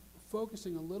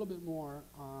focusing a little bit more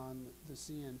on the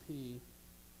CNP,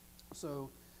 so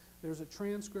there's a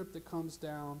transcript that comes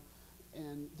down,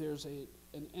 and there's an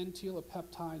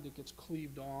N-telopeptide that gets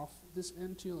cleaved off. This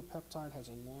N-telopeptide has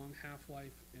a long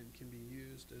half-life and can be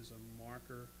used as a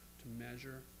marker to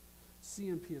measure.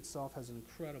 CNP itself has an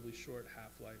incredibly short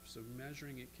half-life, so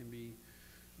measuring it can be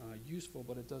useful,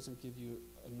 but it doesn't give you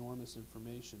enormous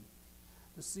information.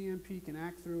 The CNP can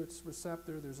act through its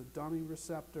receptor. There's a dummy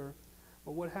receptor.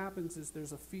 But what happens is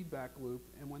there's a feedback loop,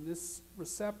 and when this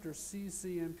receptor sees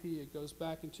CNP, it goes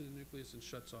back into the nucleus and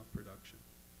shuts off production.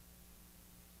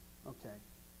 Okay.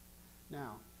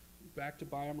 Now, back to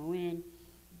BioMarin,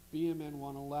 BMN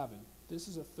 111. This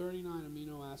is a 39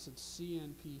 amino acid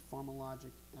CNP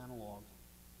pharmacologic analog.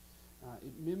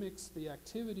 It mimics the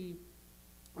activity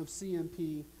of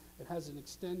CNP. It has an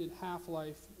extended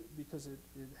half-life because it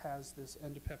has this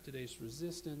endopeptidase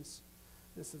resistance.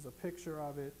 This is a picture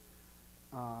of it,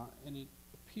 and it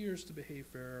appears to behave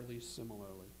fairly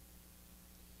similarly.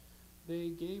 They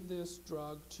gave this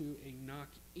drug to a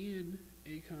knock-in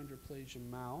achondroplasia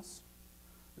mouse.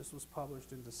 This was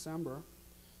published in December.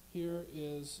 Here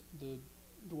is the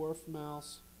dwarf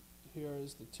mouse. Here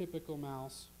is the typical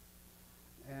mouse.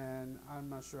 And I'm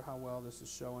not sure how well this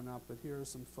is showing up, but here are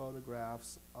some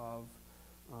photographs of,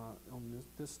 on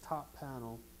this top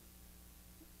panel,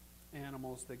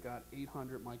 animals that got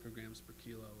 800 micrograms per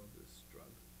kilo of this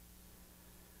drug.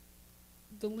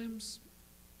 The limbs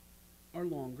are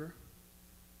longer,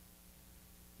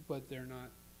 but they're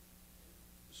not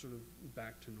sort of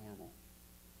back to normal.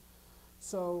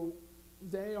 So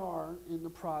they are in the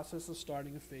process of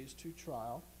starting a phase 2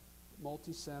 trial,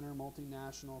 multi-center,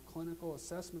 multinational clinical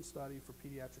assessment study for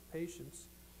pediatric patients.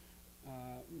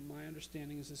 My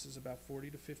understanding is this is about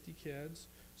 40 to 50 kids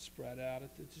spread out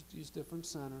at these different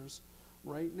centers.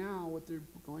 Right now, what they're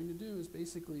going to do is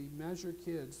basically measure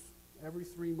kids every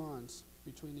 3 months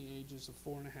between the ages of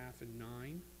 4.5 and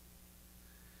 9.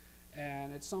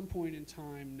 And at some point in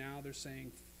time, now they're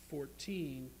saying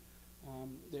 14,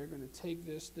 they're going to take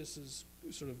this is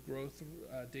sort of growth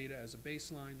data as a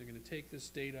baseline. They're going to take this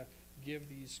data, give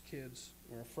these kids,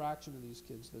 or a fraction of these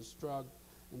kids, this drug,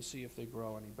 and see if they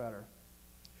grow any better.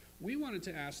 We wanted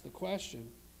to ask the question,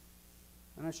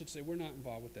 and I should say we're not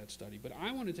involved with that study, but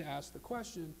I wanted to ask the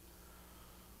question,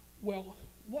 well,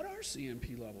 what are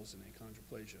CNP levels in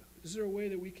achondroplasia? Is there a way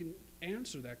that we can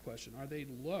answer that question? Are they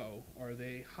low? Are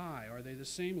they high? Are they the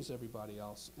same as everybody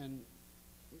else? And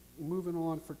moving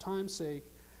on for time's sake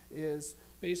is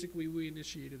basically we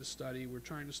initiated a study. We're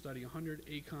trying to study 100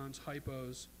 achons,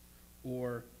 hypos,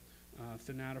 or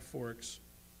thanatophorics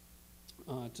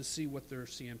to see what their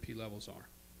CNP levels are.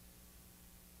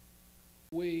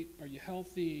 Weight, are you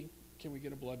healthy? Can we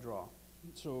get a blood draw?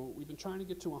 So we've been trying to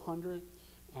get to 100.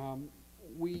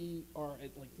 We are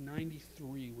at like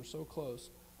 93. We're so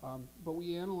close. But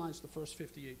we analyzed the first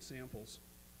 58 samples.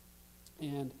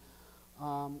 And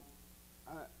I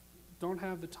don't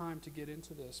have the time to get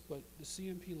into this, but the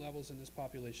CNP levels in this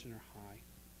population are high.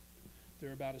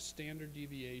 They're about a standard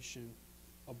deviation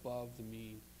above the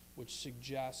mean, which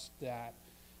suggests that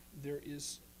there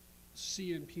is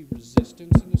CNP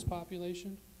resistance in this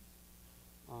population,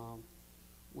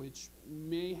 which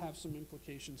may have some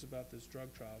implications about this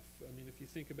drug trial. I mean, if you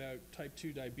think about type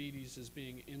 2 diabetes as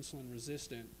being insulin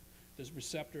resistant, this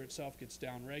receptor itself gets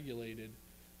downregulated.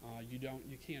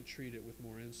 You can't treat it with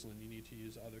more insulin. You need to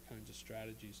use other kinds of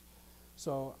strategies.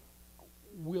 So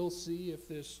we'll see if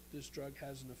this drug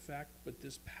has an effect, but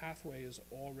this pathway is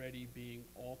already being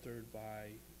altered by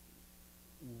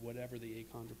whatever the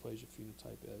achondroplasia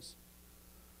phenotype is.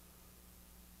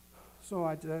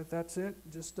 So that's it.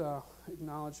 Just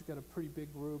acknowledge we've got a pretty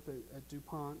big group at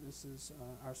DuPont. This is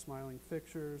our smiling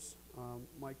fixtures.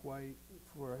 Mike White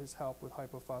for his help with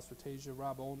hypophosphatasia.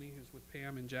 Rob Olney, who's with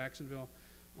Pam in Jacksonville,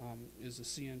 is a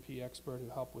CNP expert who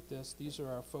helped with this. These are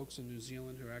our folks in New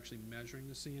Zealand who are actually measuring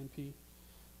the CNP.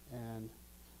 And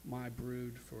my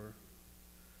brood for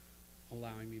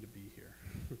allowing me to be here.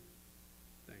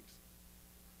 Thanks.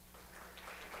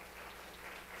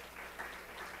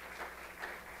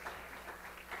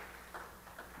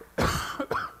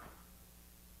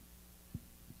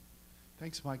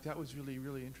 Thanks, Mike. That was really,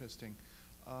 really interesting.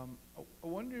 I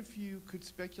wonder if you could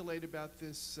speculate about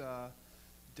this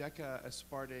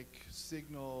deca-aspartic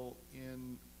signal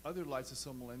in other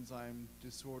lysosomal enzyme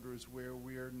disorders where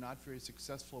we're not very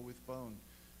successful with bone.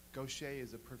 Gaucher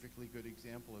is a perfectly good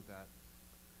example of that.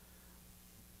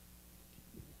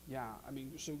 Yeah, I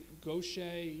mean, so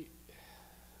Gaucher,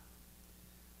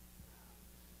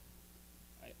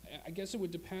 I guess it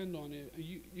would depend on it.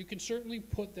 You can certainly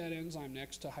put that enzyme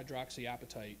next to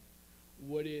hydroxyapatite.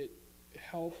 Would it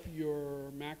help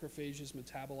your macrophages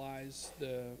metabolize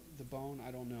the bone?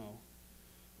 I don't know.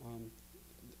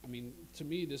 I mean, to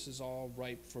me, this is all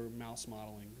ripe for mouse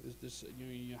modeling.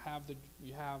 You have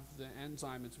the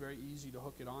enzyme. It's very easy to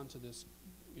hook it onto this,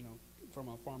 from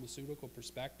a pharmaceutical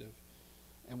perspective,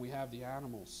 and we have the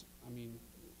animals. I mean,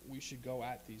 we should go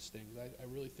at these things. I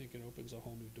really think it opens a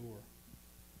whole new door.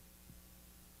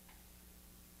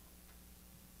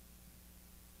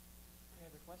 Any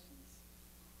other questions?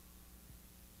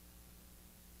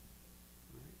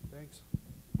 All right, thanks.